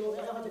入更多，农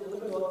药化肥投入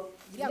更多，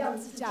以量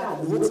制价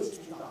的逻辑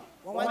主导，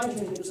完完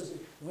全全就是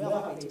农药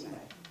化肥进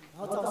来，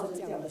然后造成这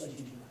样的循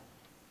环。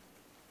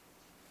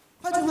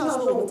换句话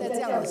说，我们在这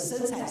样的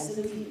生产生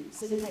态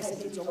生态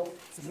中，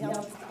怎么样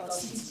去达到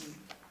契机？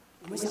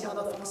我们想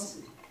到的方式，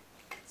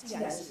竟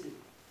然是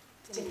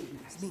建立品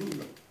牌，是命令，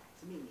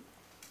是命令。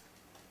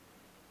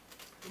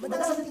我们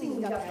当时定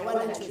义叫台湾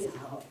蓝雀茶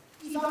哈，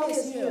一方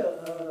面是因为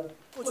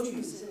过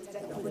去是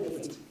在农会的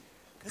背景，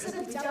可是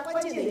比较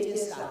关键的一件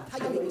事啊，它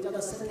有一个叫做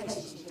生态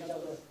习性，叫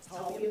做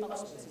潮边帮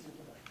手的这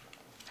部分。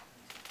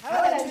台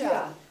湾蓝雀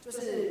啊，就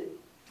是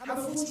他们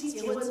夫妻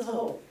结婚之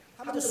后。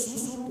他们的叔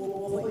叔伯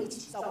伯会一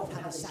起照顾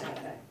他的下一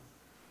代，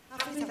他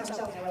非常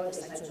像台湾的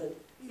山村。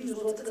例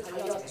如说，这个茶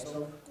叶要采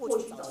收，过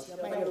去早期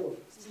的脉络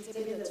是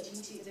这边的亲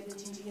戚，这边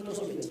亲戚因为都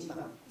是远亲嘛，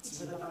一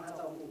起会帮他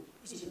照顾，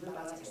一起会帮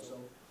他采收，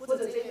或者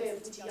这对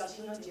夫妻要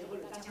新婚结婚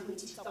了，大家会一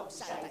起照顾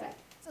下一代，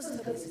这是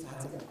特别是茶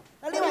这个。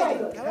那另外一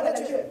个，台湾蓝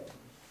雀，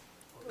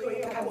各位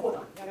应该看过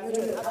嘛？你会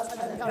觉得她穿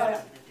得很漂亮，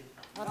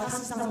然后她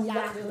事实上是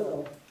鸦科的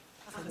哦，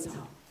她很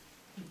吵，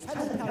穿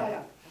得很漂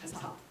亮，很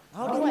吵。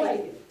然后另外一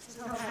点，事实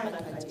上他还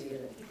蛮团结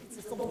的，一只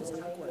凤凰长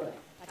过来，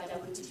大家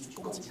会一起去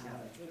攻击他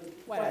的，就是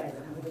外来的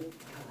他们会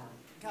打他。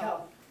你看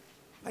哦，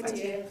团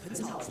结很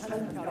吵，穿得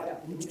很漂亮，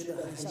我们觉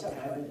得很像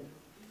台湾人。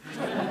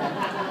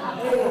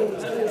哎，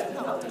所以很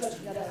好，这个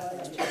评价台湾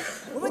人。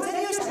我们曾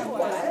经有想过，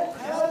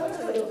台湾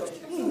这个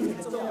命名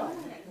很重要，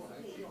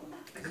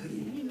可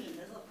以命名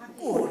的时候，他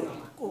过关。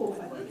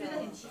我就觉得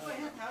很奇怪，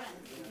那台湾人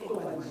过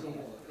关很重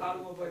要。大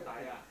陆会不会打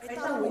呀？哎，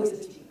大陆我也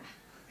申请。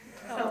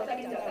我再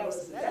跟你讲大陆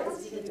史，大陆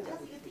史一个讲。它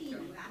是一个地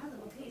名啊，它怎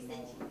么可以申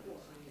请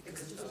过？可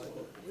是就是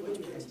我也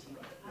觉得很奇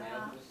怪。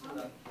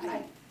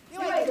哎，另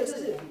外一个就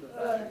是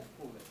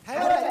台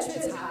湾蓝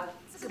雀茶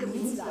这个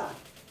名字啊，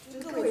就是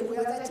各位如果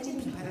要在建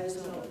立品牌的时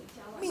候，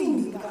命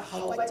名啊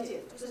好关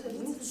键，就是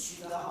名字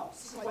取得好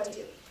是关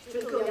键，所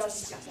以各位要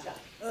去想一下。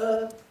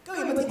各位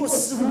有没有听过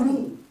石斛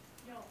蜜？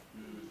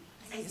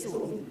有。也是我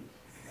命名。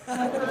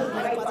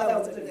还挂在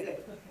我这里。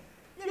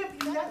因为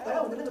平常本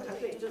来我们那个团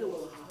队就是我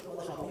的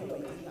好朋友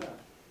一个，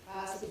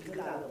他是皮科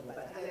大的伙伴，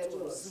他在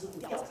做石斛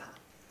调查，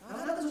然后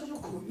他那个时候就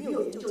苦于没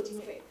有研究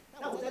经费，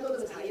那我在做这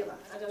个茶叶嘛，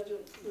大家就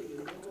有一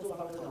个工作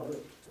坊的讨论，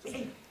说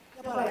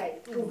要不要来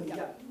跟我们一样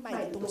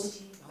卖东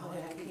西，然后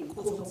还可以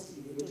扩充自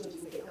己的研究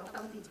经费，让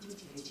当地经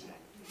济也起来。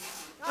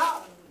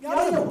好，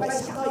苗栗伙伴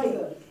想到一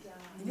个，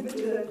你们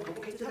觉得可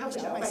不可以？就是他们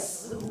想要卖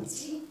石斛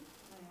鸡，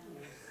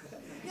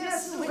因为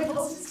石斛会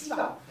投资鸡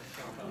吧。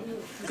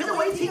可是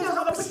我一听就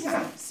说不行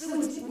啊，石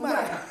斛鸡不卖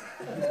啊，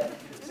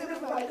绝对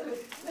不卖。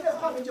那个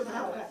画面就很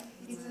好看，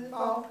一只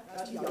猫然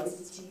后去咬一只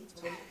鸡，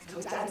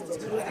从家里走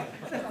出来，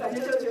反正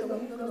就觉得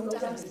农家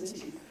很生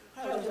气。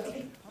后来我就说，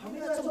旁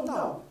边的种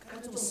稻该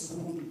种石斛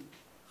蜜。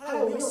后来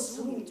我们用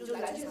石斛蜜，就是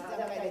蓝雀茶这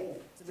样概念，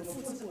这个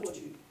复制过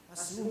去，那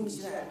石斛蜜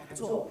现在还不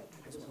错，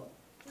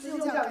就是用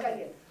这样的概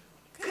念，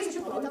可以去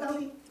跑到当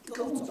地一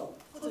个物种，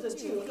或者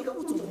借由一个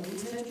物种的名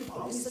称去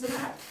跑进生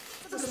态。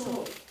这个时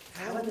候，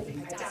台湾的品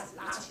牌价值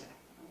拉起来。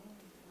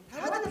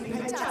台湾的品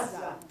牌价值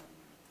啊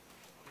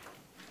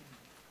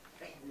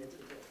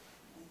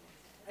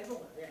，iPhone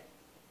嘛，对。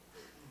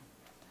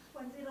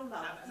关这都老。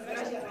没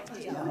关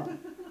系，记啊。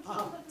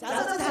好，假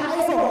设这台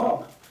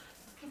iPhone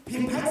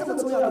品牌这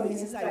么重要的原因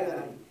是在于哪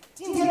里？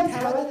今天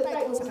台湾的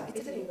代工厂，这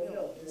里有没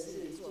有人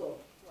是做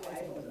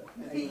iPhone 的？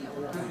没有。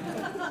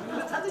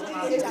他这几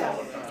天讲，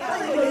他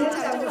这有演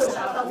讲就有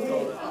想到没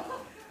有？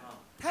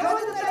台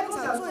湾的代工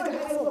厂做一个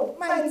iPhone，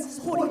卖一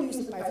支获利率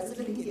是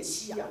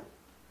0.7%啊。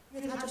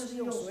因为它就是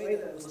用所谓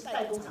的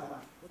代工厂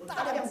嘛，我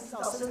大量制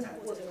造生产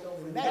过程中，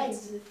我卖一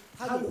支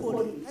它有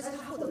获利，但是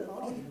它获得的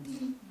毛利很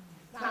低。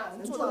那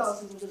能做到的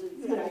事情就是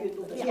越来越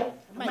多的量，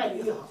卖得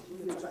越好，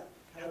越赚。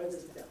台湾就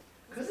是这样。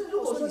可是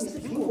如果说你是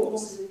苹果公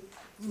司，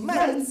你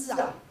卖了一支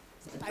啊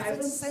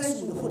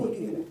，35%的获利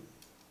率。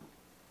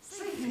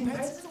所以品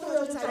牌之重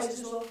要就在于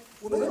是说，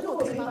我们如果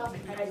可以把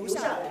品牌留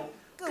下来，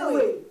各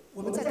位，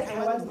我们在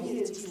台湾农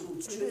业的技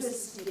术绝对是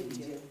世界顶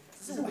尖，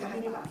只是我们还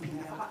没把品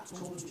牌化冲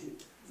出去。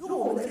如果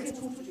我们可以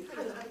冲出去，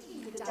它有它意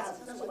义的价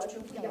值，那是完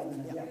全不一样的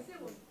能量。可是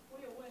我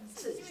有问题，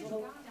因为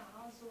你刚刚讲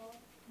到说，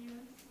你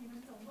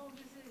们总共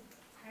就是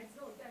才只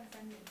有占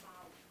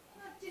3.85，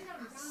那就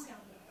像你刚刚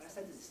讲的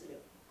3.46。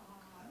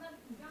啊，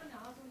那你刚刚讲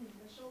到说你们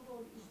的收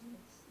购已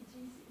经是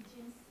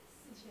14,000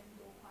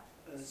多块。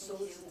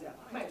收是这样，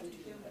卖出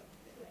去。对。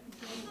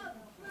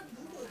那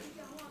如果是这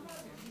样的话，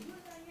那理论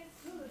上应该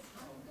所有的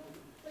茶农都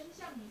奔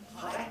向你们。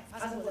好，来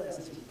发生过这个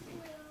事情。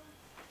对啊。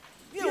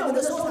因为我们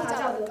的收茶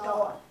价格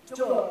高啊。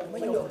就我们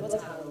有很多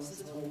茶农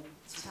是从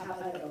其他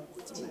班的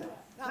进来，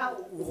那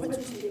我会出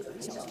现一个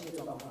很小心的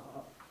状况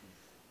啊。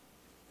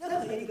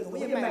任何一个农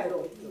业脉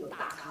络一定有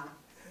大咖，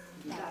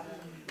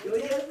有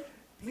一天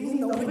平林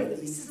农会的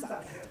理事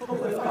长通过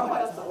方法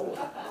要找我，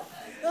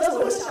那时候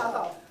我就吓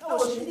到，那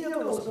我学弟就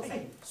跟我说：“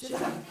哎，学长，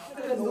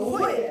那个农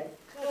会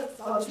要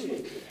找你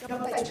去，要不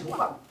要带球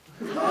棒？”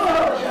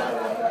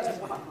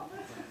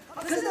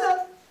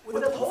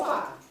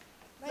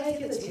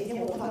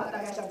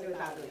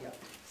大哥一样，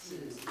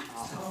是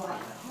超爱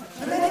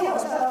的。那天晚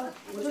上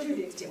我就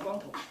去剪光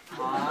头。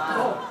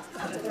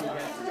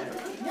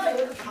你要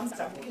有一个堂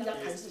长，我跟人家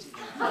谈事情。你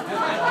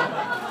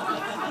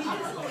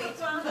这是伪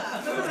装的。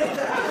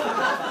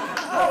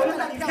然后我就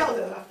那里跳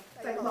着嘛，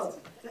戴帽子，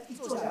一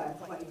坐下来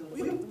换一个，哎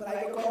呦，怎么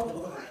来一个光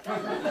头？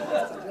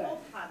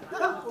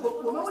那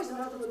我们为什么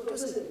要这么做？就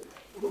是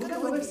我跟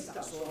各位理事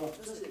长说，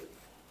就是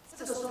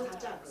这个收藏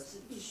价格是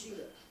必须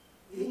的，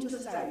原因就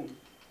是在于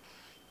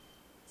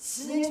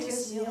10年前、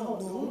10年后，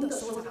农的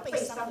收藏、被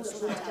商的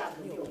收藏价格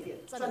没有变，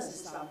赚的是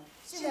商。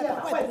现在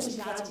把外部性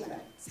加进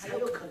来，才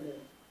有可能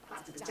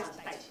把这个价值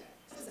带起来，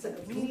这是整个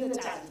平民的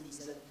价值提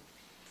升。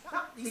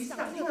那理事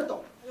长听得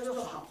懂，他就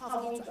说好，话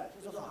锋一转，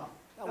就说好，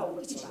那我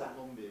们一起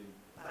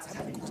把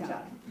产品定下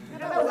来。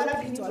那我来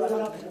评主要让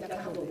人家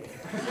看过的。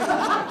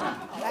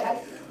好，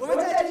来，我们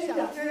再继续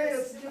讲，因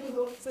为时间不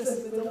多，剩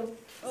10分钟。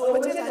我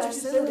们接下来去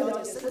深入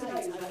了解生态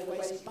与茶的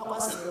关系，包括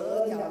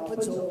蛇、鸟、昆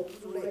虫、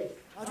猪类，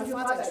然后去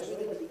发展所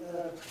谓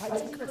的环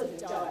境课程的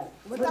教案。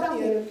我们当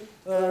年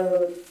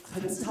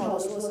很自豪的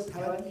说是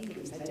台湾第一个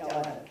理财教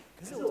案，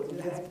可是我觉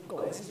得还是不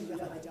够，还是需要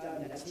环境教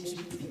案来谦虚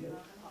一点。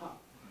好，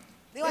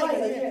另外一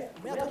个因为我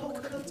们要通过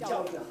课题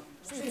教育啊，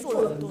所以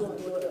做了很多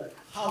的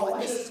好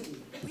玩的事情，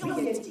不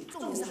用严谨，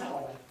重点是好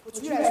玩。我举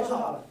例来说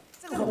好了，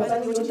这个伙伴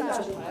是牛津大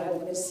学跑来我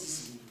们的实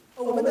习，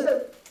我们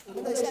的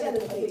现在的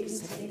团队已经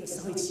成立一个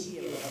社会企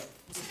业了，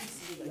不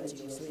是一个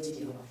NGO社会企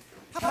业了。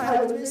他跑来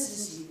我们这边实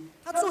习，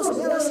他做什么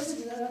样的事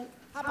情呢？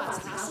他把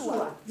茶树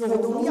啊有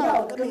农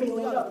药跟没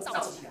农药的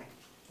造起来，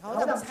然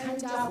后让参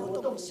加活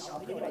动的小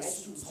朋友来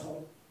数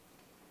虫。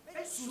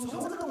数虫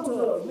这个动作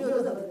有没有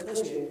任何的科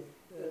学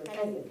的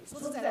概念？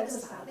说实在的，这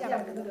傻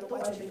量跟那个都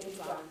完全没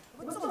抓。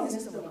我们重点是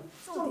什么？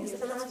重点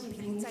是拉近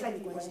平民在地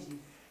关系。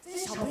这些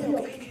小朋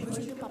友可以回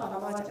去跟爸爸妈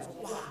妈讲说，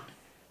哇，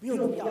没有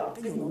农药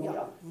跟有农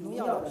药，有农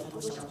药的好多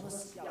小虫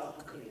死掉，好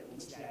可怜，我们一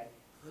起来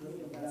喝没有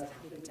农药的茶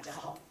会更加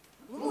好。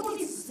我们目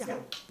的只是这样，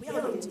不要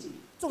严谨，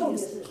重点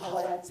是好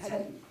玩参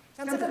与。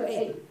像这个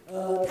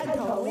探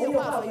讨农业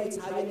化肥与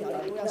茶园鸟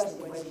类多样性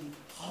的关系，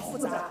好复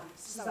杂，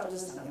事实上就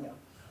是赏鸟，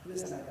不是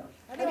赏鸟。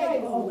那另外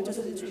一个我们就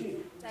是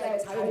去在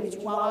茶园里面去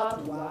挖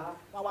土啊，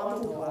挖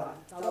木头啊，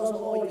找到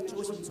说一个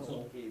揪心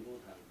虫，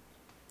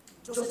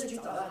就是去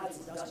找到它的指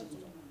标性种，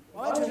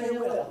完全是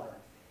为了好玩。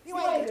另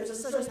外一个就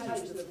是社区参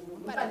与式的服务，我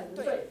们办的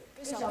队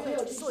跟小朋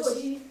友去溯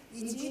溪，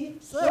以及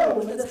所有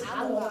我们的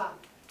茶农啊。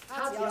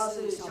他只要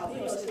是小朋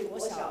友是国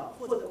小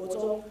或者国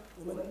中，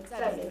我们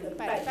在每个礼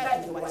拜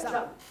5的晚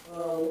上，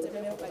我们这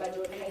边伙伴就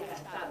会开一台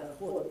很大的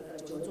9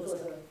人座车，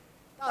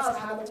到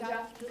茶农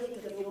家一个一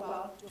个丢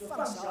包，就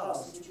放小老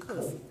师去克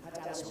服他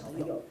家的小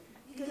朋友，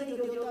一个一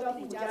个丢到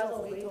你家之后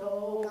回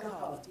头刚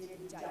好接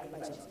一家1个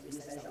半小时，3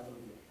小时左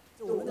右。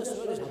就我们的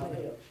所有的小朋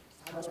友，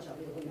茶农小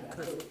朋友会来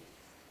克服。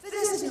这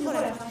件事情后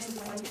来发现是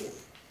关键。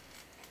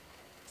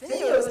曾经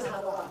有一个茶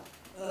农啊。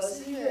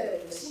是因为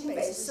新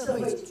北市社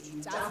会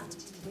局家庭基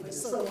金会的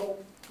社工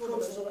跟我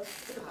们说，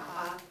这个爸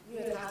爸，因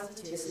为他之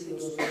前是有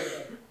所谓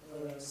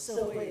的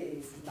社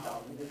会辅导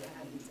的那个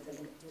案例，就是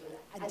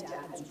案家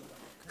案主，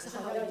可是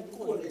好像已经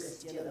过了一个时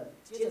间了，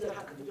接着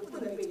他可能就不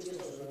能被接受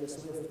所谓的社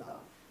会辅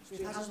导，所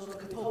以他是说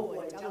可以透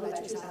过加入来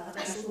追查他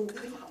的收入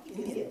可以好一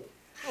点点。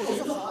那我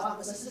就说好啊，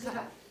我们试试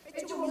看。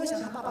就没有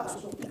想他爸爸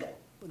说不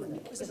能，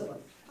为什么？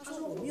他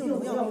说我没有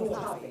农药，没有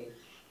化肥，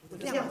我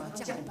的量马上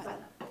降1半了。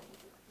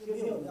因为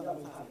没有农药、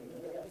没有化肥，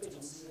要被虫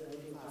吃的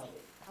没有化肥，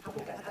他不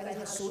敢，他担心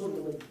他收入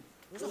的问题。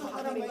我说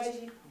好，那没关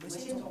系，我们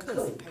先从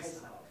客服开始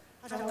好了。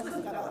他想要客服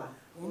干嘛？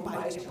我们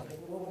把一个小朋友，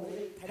我们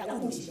台大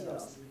物理系的老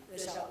师，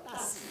大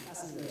四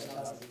的小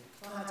老师，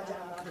帮他加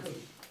客服。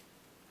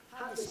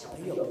他的小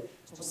朋友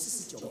从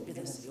49名变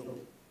成16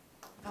名。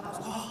爸爸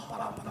说爸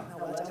爸，那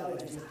我要加入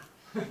来追查。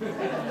这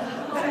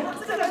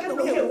个跟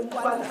农业无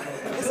关的，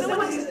可是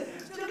问题是，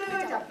就跟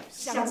他讲，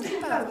想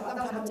尽办法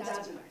让他们加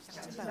进来，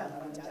想尽办法让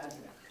他们加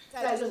进来。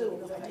再来就是我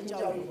们的环境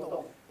教育活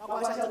动，包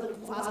括像这个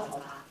古法草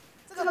茶，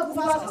这个古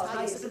法草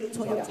茶也是个林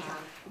虫养茶。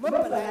我们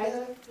本来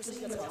呢就是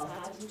一个草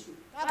茶基地，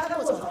大家看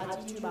过草茶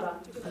基地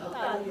吗？就很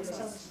大的一个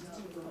像实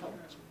际活动。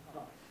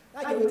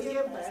那有一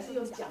天本来是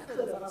用讲课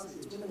的方式，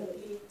就那个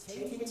前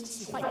一天机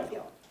器坏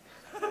掉，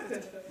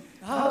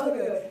然后那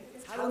个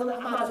茶农的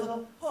阿嬷就说：“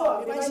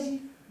没关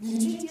系，你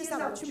去街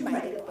上去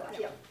买一个把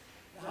掉。”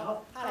然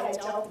后他来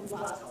教古法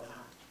草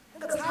茶，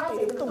那个插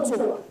北的动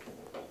作，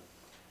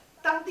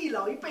当地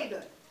老一辈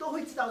的。都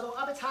会知道说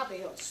被插得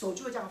手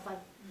就会这样翻，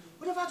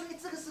我就发觉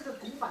这个是个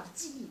古法的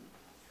技艺，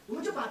我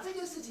们就把这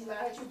件事情拿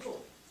来去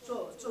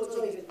做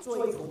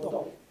一个活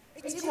动，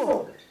结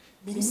果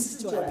名师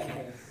就来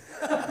拍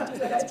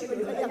了，结果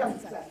有个样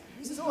子在，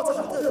名师说这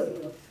好特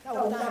别哦，那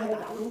我们当然还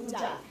打工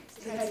价，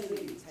先开始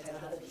采查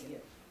他的体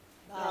验，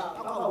那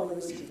包括我们有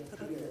写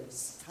特别的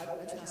查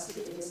完全4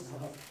个坚持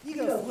好，第一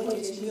个符合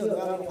节气，没有农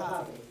药没有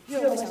化肥，因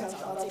为我们想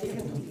找到这片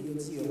土地的原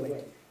汁原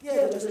味。第二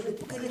个就是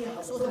不可以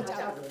好说它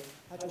价格，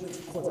它就会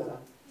去扩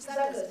张。第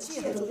三个契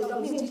合主要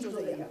面积就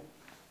这样。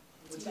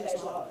我举例来说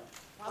好了，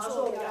他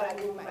说我要来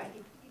给我买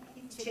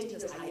1000斤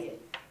的茶叶，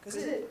可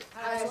是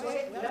他来说，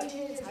我要1000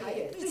斤茶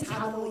叶，对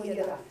茶农而言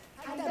的，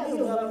它一旦没有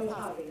农药没有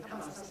化肥，它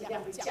马上是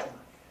量会降嘛，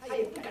它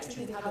也不敢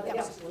确定它的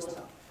量是多少。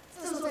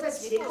这时候在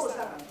结构上，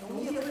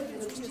农业会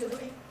出现说，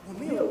我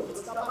没有我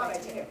知道800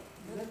斤，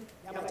你们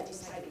200斤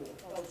塞给我，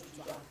到处去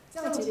抓，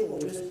这样结果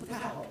我觉得是不太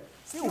好的。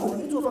所以我们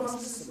的运作方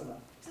式是什么？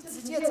是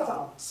直接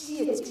找企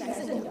业进来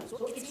认养，说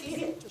这一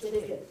片就这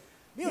一片，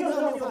没有农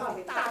药没有化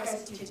肥，大概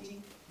是1000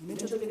斤，你们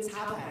就这边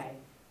插牌，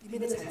里面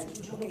的产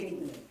出全部给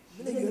你们，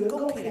你们的员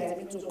工可以来这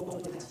边做工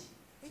作假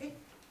期。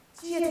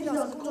企业听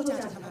到是工作假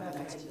期，他们还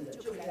蛮开心的，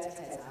就可以来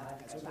采茶，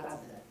感受大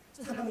自然，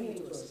这是他们愿意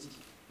做的事情。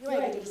另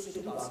外一个就是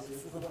水土保持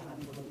符合法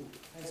律规定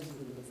，35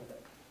度的部分。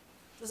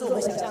这是我们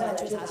想象的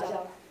去茶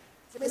乡，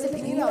这边是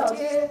平林老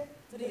街，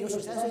这里有雪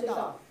山隧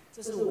道，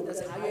这是我们的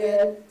茶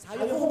园，茶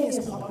园后面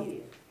是荒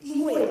野，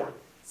因为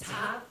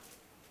茶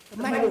的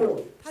脉络，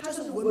它就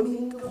是文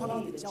明跟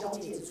荒野的交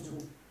界之处，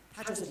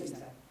它就是灵山，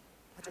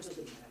它就是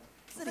灵山。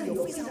这里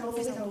有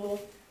非常多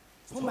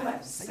充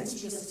满神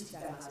奇的事情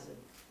在发生。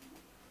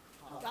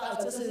好，当然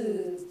这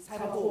是采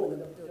访过我们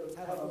的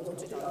采访过程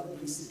最早的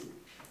仪式。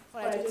后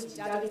来就几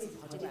家就一直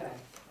跑进来，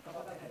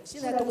现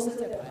在都是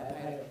在跑来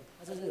拍的，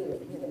它这是有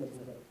平面的部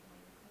分。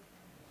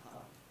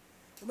好，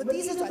我们第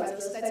一次转折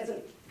是在这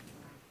里，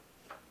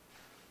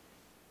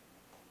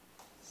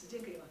时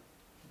间可以吗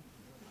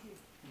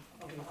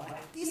 ？OK， 好，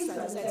第一次转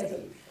折是在这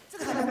里，这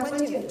个还蛮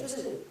关键的，就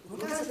是我们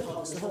刚开始跑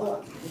的时候啊，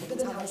我们跟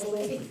茶农说，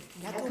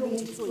你还跟我们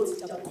一起做一次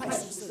叫做快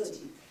速设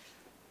计。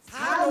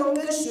茶农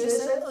跟学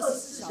生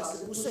24小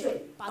时不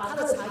睡，把他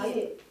的茶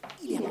叶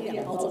1两1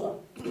两包装，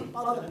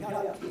包得很漂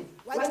亮，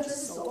完全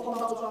是手工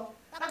包装。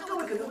那各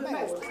位可能会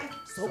卖我说，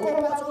手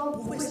工包装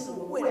不会是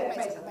我们未来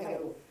卖场卖的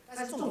路，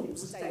但是重点不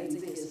是在于这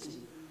件事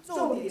情，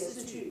重点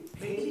是去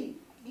培力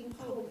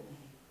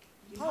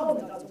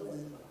empowerment 到底中文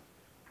是什么？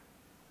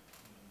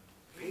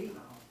培力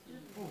嘛，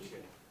目前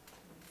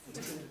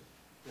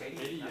培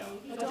力啊，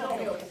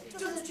就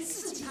是去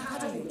刺激它，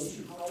它就有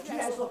趣。好，举例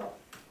来说。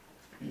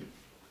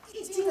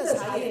1斤的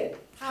茶叶，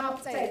它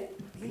在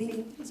平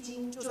林1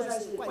斤就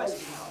算是惯性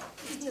好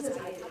，1斤的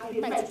茶叶它可以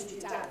卖出去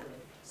价格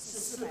是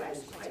450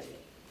块钱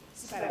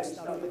，450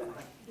到600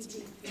块1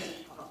斤。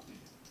好，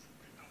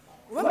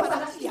我们把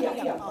它1两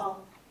1两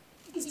包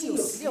，1斤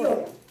有16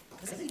两，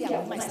可是1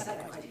两卖300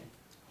块钱。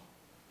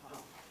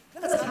好，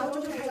那个茶农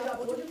就开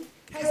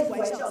始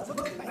玩笑，怎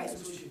么可能卖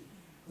出去？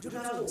我就跟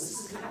他说，我试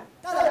试看。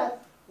当然，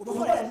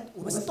后来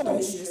我们是动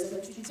员学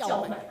生去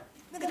叫卖。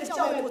那个叫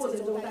卖过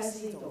程中，当然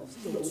是一种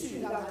有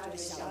趣，让他觉得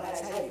想要来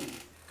参与。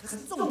可是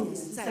重点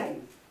是在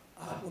于，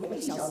我们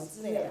1小时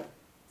之内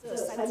这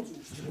3组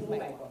全部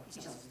卖光，1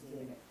小时之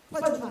内。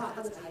换句话，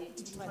他的茶叶1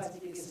斤突然之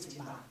间变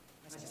4800，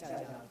那想下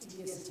来讲，1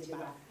斤变4800，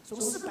从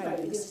400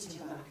元变4800。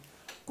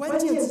关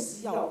键只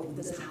是要我们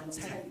的茶农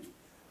参与。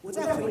我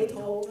再回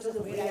头就是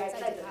回来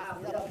载着他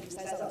回到平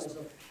山上的时候，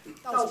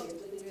道歉，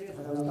这边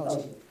团长道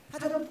歉，他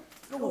就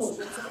跟我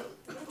说，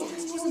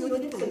几乎是有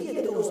点哽咽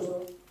的跟我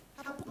说。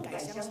他不敢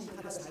相信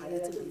他的茶叶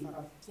在这个地方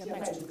现在卖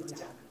出这个价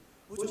格，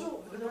我就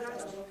跟他讲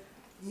说，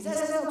你在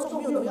山上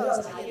种没有农药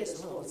的茶叶的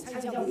时候，参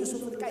与这样文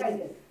说的概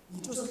念，你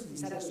就是里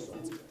山的守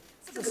护者，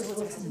这个时候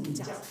才是你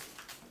价值。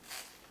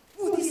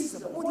目的是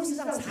什么？目的是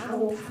让茶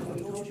农他回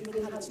头去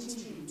跟他的亲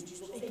戚邻居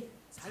说，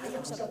茶叶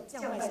好像这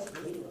样卖是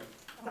可以的，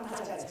让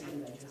大家来参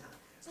与来去茶。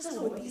这是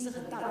我们第一次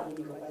很大的一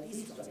个关，第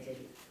一次转折点，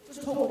就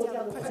是通过这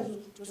样的快速，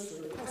就是所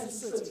谓的快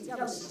速设计这样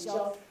的行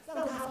销，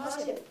让他发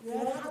现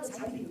原来他的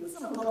产品有这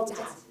么高的价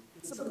值。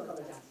这么高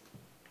的价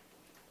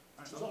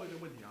值。请问一个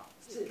问题啊，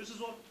就是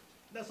说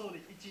那时候的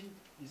1斤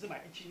你是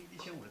买1斤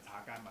1500的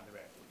茶干嘛，对不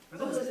对？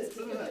不是，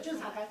就是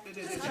茶干，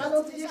对，茶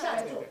农直接下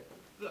来做。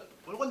是，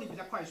我的问题比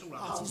较快速了。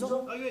好，请说。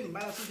因为你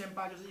卖到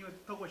4800，就是因为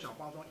透过小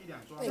包装1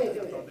两装、2两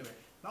装，对不对？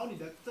然后你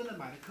的真的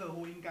买的客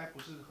户应该不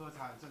是喝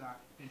茶很正啊，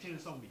年轻人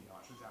送礼的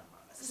嘛，是这样吗？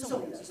是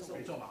送礼的，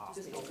没错嘛哈。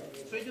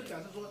所以就表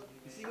示说，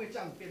你是因为这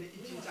样变成1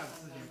斤这样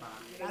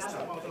4800，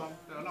小包装，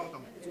那我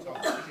懂，谢谢。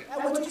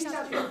我继续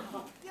下去。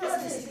第二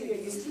次是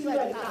也是另外一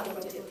个大的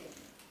关键。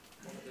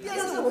第二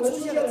次我们出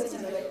现了自己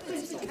的对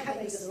自己开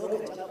的一个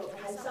slogan， 叫做“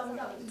谈商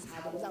让利，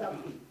茶农让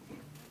利”。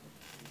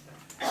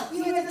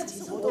因为在这几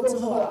次活动之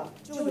后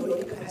就有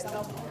一个台商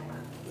跑来，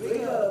有一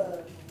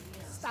个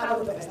大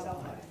陆的台商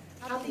跑来，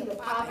他订了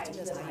800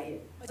斤的茶叶，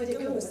而且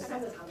跟我们3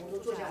个茶农都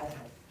坐下来谈。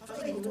他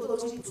说：“你们做的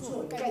东西不错，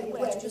有概念，未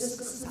来绝对是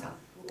个市场。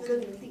我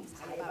跟你们订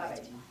茶叶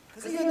800斤。”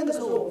可是因为那个时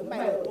候我们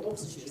卖的都不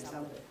是学商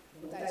的，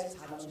我们大概是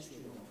茶农是学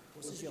农，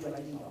我是学环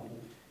境保护，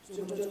所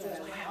以我们就出来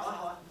说：“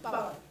好啊，很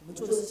棒！我们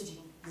做的事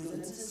情有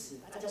人支持，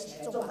大家一起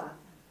来种吧。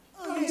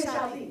”2月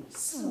下定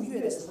，4、5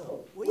月的时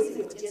候，我一直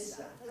有坚持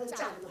但是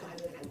价格都还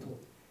没有谈妥，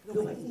可是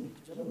我很硬，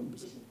觉得不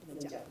行，不能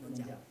讲。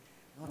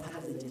然后他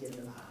就人间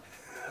蒸发。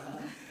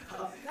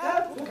好，然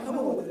后我赶快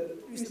问我的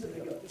律师朋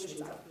友，就学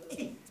长，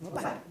怎么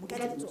办？我们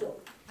该怎么做？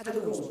他就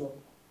跟我说，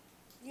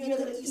因为那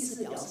个意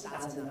思表示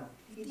达成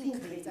一定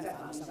可以在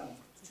法律上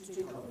去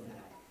追讨回来，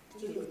就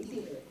是有一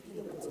定的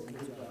过程可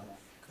以追讨回来。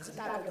可是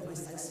大概都会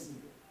3、4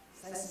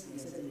年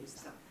甚至以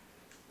上。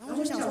然后我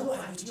就想说，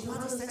与其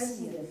花这3、4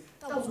年，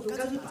倒不如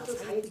干脆把这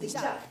个茶叶顶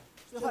下来。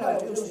所以后来我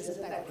就用学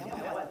生贷款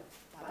200万，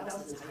把当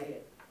时的茶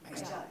叶买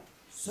下来。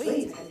所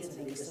以才变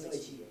成了一个社会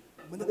企业。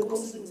我们的公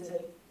司名称，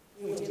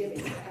因为我今天没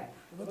看，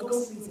我们公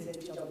司名称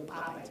就叫做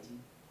800斤，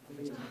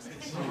就是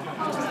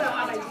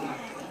800斤，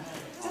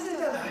就是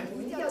这样，我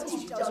们一定要汲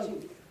取教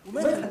训。我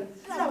们很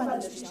浪漫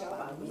的去想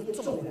把农业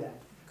种回来，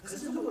可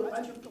是如果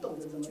完全不懂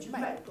得怎么去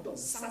卖，不懂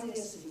商这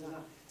件事情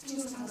啊，进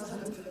入市场是很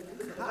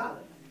可怕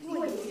的。因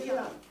为有一天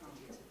啊，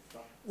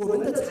我们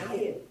的茶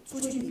叶出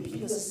去比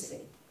拼的是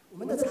谁？我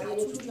们的茶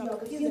叶出去要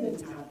跟天人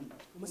茶比，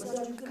我们是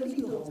要去跟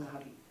立顿红茶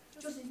比。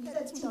就是一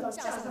旦进到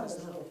架上的时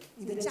候，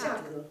你的价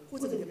格或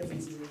者你的品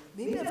质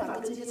没办法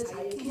跟这些茶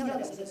叶拼跳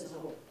两升的时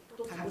候，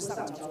都谈不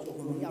上叫做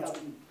我们要去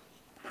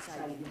打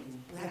下一个品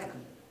质，不太可能。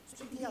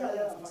所以一定要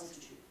用方式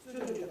去。所以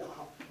我就觉得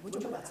好，我们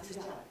就把它撑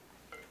下来。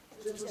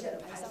就出现了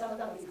台商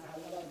让利，台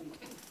湾让利。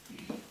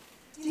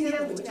今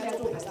天我们既然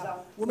做台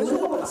商，我们如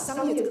果把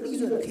商业这个利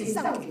润可以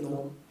让给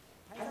农，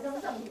台商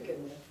让利给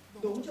农，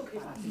农就可以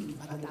把利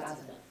把它达成，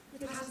因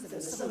为它是整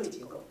个社会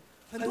结构。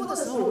很多的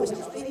时候，我们想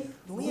说，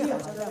农业好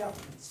像要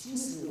侵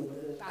蚀我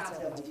们的大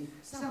自然环境，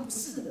实际上不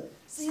是的，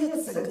是因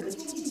为整个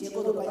经济结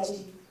构的关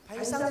系，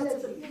台商在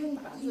这里愿意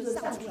把利润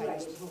让出来的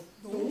时候，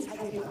农才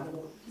可以把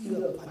利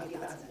润还给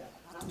大自然，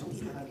把土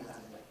地还给大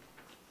自然。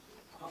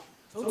好，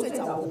从最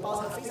早我们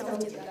包茶非常的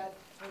简单，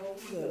从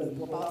一个铝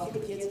箔包贴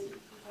个贴纸，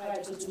后来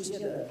就是出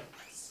现了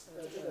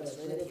这个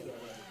所谓的铁盒，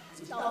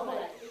到后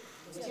来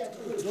我们现在就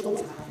会有9种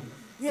茶品，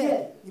因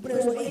为你不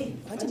能说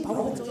环境保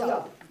护很重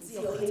要，你只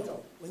有黑种。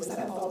文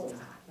山包种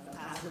茶，让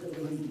它喝的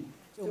威力，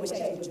所以我们现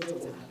在已经9种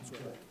茶出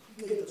来，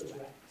一个一个出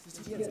来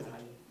，17片茶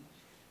叶，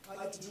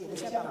以及我们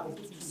现在把我们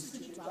的主视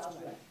觉抓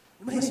出来，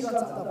我们很希望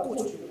找到过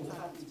去的文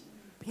化背景。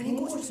坪林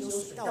过去是有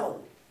水稻的，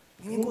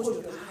坪林过去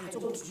它还有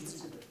种橘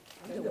子的，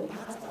等等，我们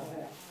把它找回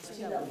来。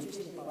现在我们最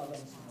新的报告是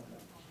什么？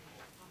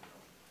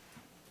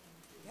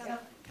你看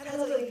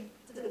到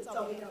这个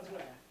照片亮出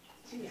来，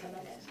心里还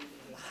蛮感激的，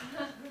对吧？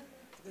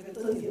这个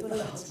蹲点蹲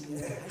了好几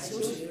年，还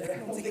休学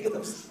了，弄这个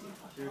东西。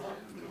因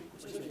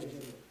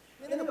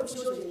为那个不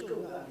休息更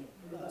没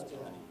办法做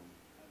好。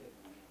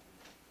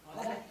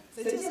好，来，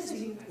整件事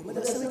情，我们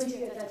的社会企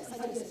业在讲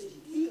3件事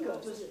情。第一个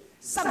就是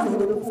上游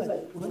的部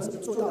分，我们怎么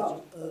做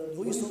到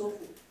流域收复？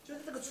就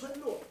是这个村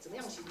落怎么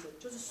样形成，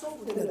就是收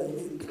复这个流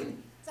域。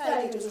再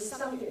来一个就是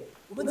商业，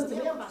我们怎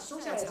么样把收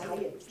下来茶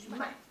叶去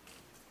卖？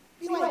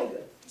另外一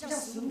个就像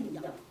食物一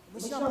样，我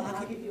们希望把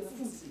它可以变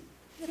复制，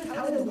因为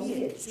台湾的农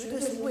业绝对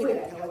是未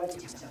来台湾的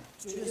强项，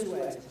绝对是未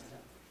来的强项。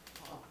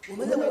好，我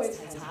们认为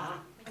采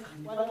茶。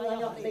弯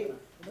腰很累嘛，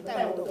我们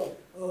带活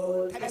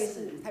动，台北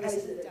市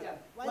这样，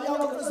弯腰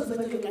就20分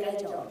钟就该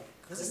叫了。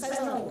可是山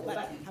上的伙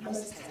伴，他们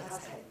是采茶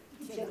采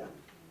1天的，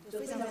就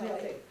非常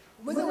累。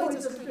我们认为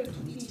这是对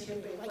土地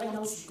谦卑、弯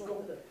腰鞠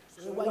躬的，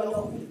所谓弯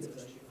腰护理的哲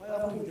学，弯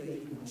腰护理的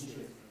一个文学，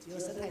结合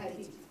生态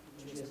地景、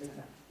文学生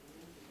态。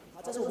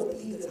好，这是我们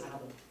第一个茶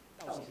的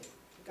道歉，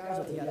刚刚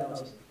所提到的道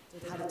歉，这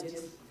是他的坚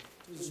持，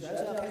就是虽然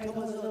说要开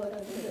通了之后，但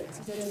等等还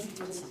是在继续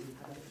坚持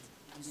他的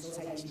收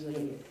采1心2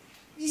意。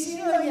1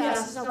心2意啊，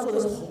实际上做的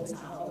是红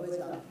茶，各位知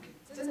道，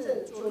真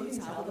正做绿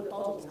茶或者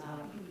包种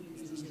茶，并不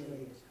是1心2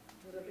意，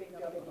这个被标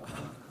被广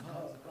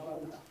告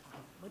误导。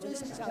我们就是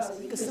想象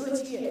是一个社会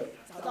企业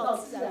找到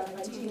自然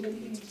环境跟地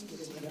域经济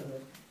的结合，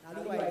然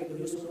后另外一个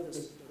就是说的是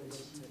形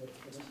成这个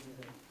形成。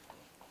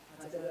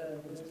这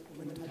个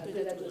我们团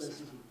队在做的事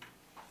情，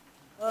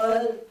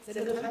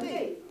整个团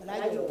队本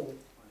来有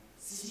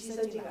实习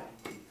生进来，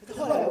可是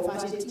后来我发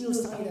现进入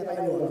商业的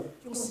脉络，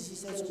用实习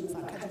生是无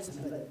法看出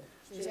成本的。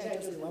所以现在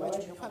就是完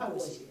全换过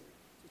血，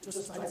就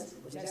是专职。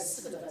我现在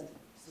4个专职。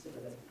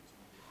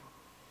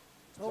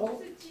从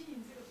是经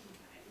营这个品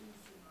牌的意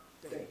思吗？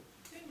对。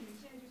所以你们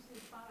现在就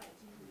是800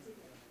斤的这个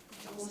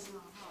公司，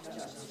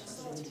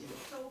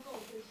收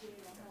购这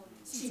些，然后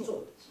细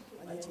做，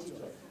完全细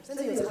做，甚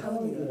至有茶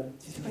农女儿，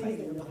其中一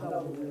个人跑到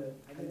我们的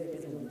台北那边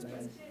变成我们专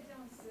职。现在这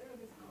样12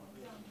个茶农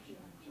这样子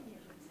，1年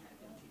的产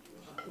量，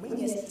我们1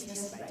年是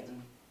1400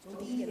斤，从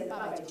第1年的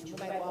800斤全部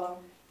卖光，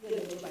第2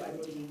年900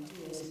多斤，今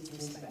年是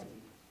1400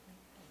斤。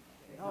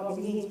然后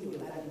明天已经有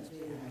单了，所以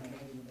还蛮开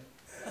心的。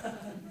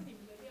那你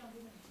们的量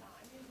真的很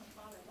大，因为从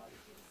800到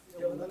1400。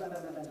对，我们慢慢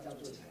这样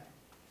做起来。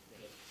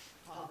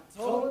好，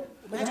从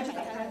我们还去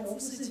摆摊、农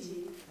市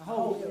集，然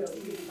后我们有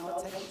去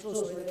才做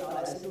所谓的导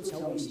览深度小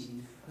旅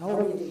行，然后我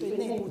们也对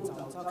内部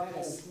召开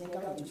了10年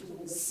纲领，就是我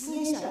们10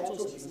年下来做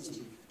什么事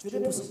情，绝对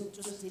不是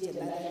就是简简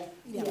单单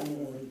1、2年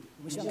而已。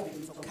我们希望可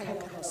以从看到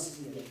10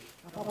年，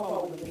然后包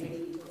括我们的培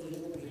力，做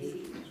人的培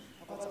力，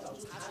包括找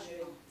出茶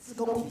学自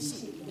工体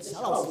系，一个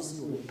小老师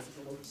是我们的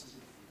自工体系。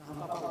然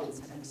后包括我们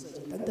产品设计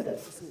等等，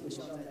这是我们希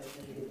望在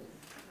推动的。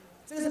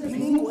这个是坪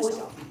林国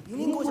小，坪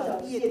林国小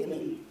的毕业典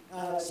礼，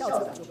校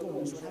长就跟我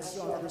们说，他希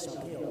望他的小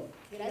朋友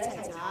可以来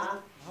采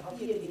茶，然后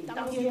毕业典礼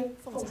当天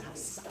奉茶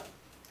4场，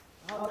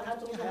然后他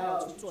中间还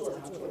要去做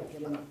茶做2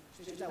天嘛，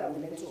所以就在我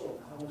们那边做，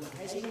然后很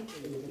开心，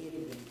有个毕业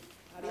典礼。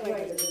另外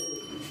一个就是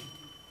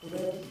我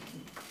们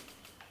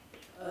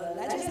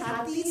来这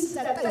茶第1次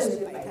在淡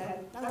水摆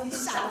摊，当天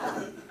下大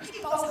雨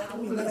，1包茶都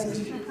没有卖出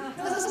去。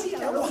那个时候心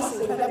想，哇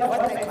塞，大家赶快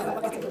贷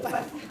款，该怎么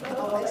办？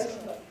好开心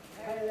的，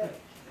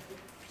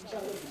学校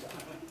都比较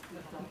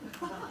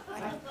好。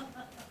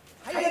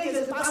还有一个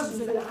是85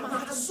岁的阿嬷，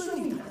她的孙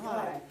女打电话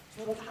来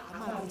说，她阿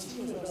嬷年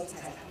轻的时候是采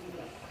茶叶的，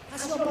她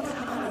希望帮她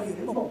阿嬷的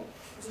圆梦，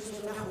就是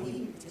说她回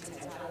忆以前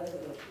采茶的那个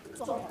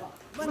状况。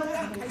那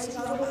她很开心，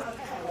她说哇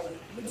太好了，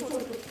我们做这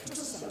个就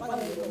是想帮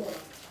你圆梦，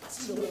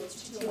汽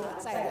油把它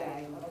载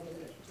来，然后对不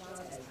对？就要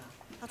采茶。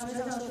她穿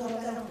上之后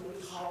带上回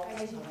忆，好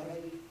开心，好开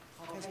心，好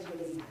开心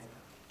的一台。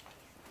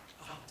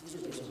好，结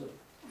束。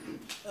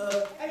问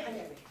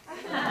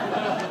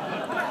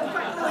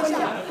一下，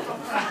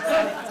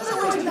这是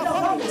我以前在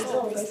花莲的时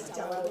候，每次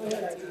讲完都会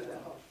来这个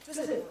哈，就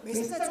是每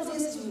次在做这件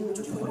事情，我们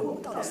就去回问我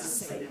们到底是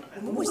谁，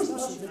我们为什么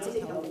要选择这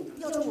条路？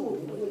要就我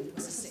们问我们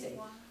是谁？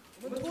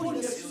我们脱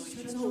离了舒适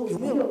圈之后，有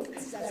没有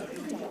自然去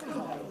更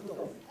好的互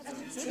动？但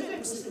是绝对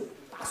不是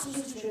把舒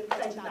适圈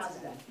带进大自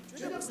然，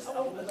绝对不是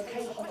我们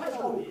开好快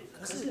道路，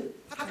可是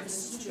它可能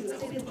失去了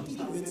这片土地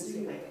的原汁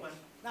原味。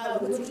那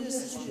我们出去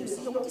失去的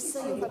是用一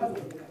生也换不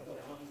回来。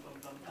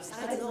杀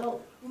害之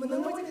后，我们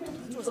能为这片土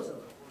地做什么？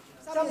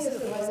上面是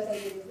河岸山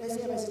边，那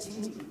下面是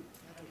清景。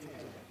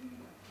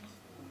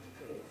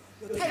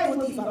对，有太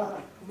多地方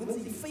啊，我们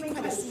自己飞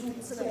快的速度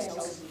正在消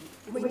失。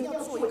我们一定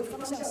要做一个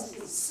方向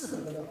是适合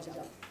的方向。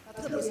那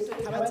特别是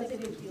对台湾这片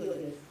土地而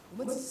言，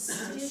我们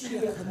时间序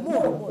列很末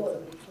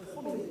的，很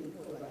后面的一个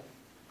末端。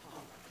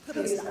好，特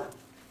别是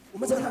我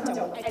们常常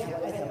讲爱台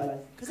湾，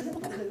可是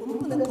我们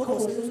不能口口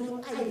声声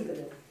说爱一个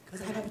人，可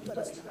是还不断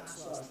的受到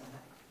伤害。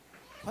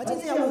环境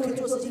这条路可以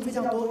做的事情非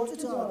常多，最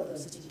重要的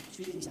事情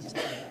去影响下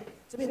来。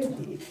这片土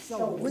地需要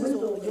我们温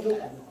柔而勇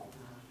敢的保护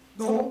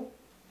它。农，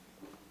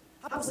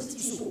它不是技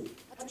术，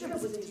它绝对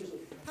不是技术，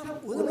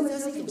我认为它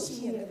是一种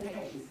信念跟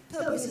态度。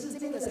特别是这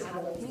边的茶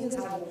农，平原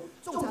茶农，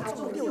种茶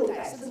种了6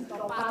代甚至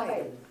到8代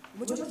人，我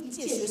们就一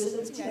届学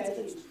生进来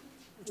这里，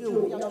我觉得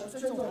我们要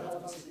尊重他的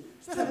方式。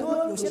所以很多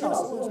有些老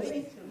师问我说：“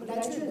我们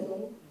蓝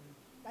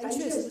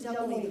雀是不是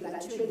要弄一个蓝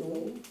雀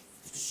农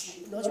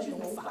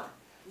法？”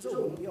我说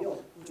我们不用，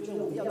我觉得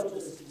我们要做的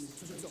事情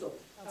就是做，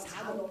让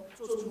茶农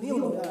做出没有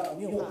农药、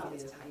没有化肥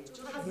的茶叶，就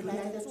是他原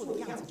来在做的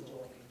样子就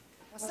OK。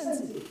那甚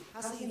至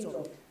它是一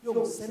种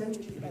用生命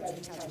去陪伴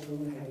春夏秋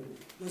冬的态度。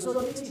有时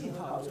候天气很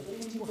好，有时候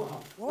天气不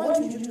好，完完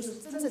全全就是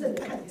真正的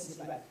看天吃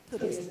饭。特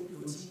别是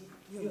有机、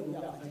没有农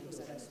药、环境友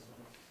善的时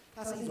候，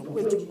它是一种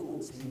为君国、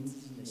成民之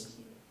心的信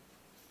念。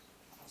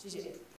好，谢谢。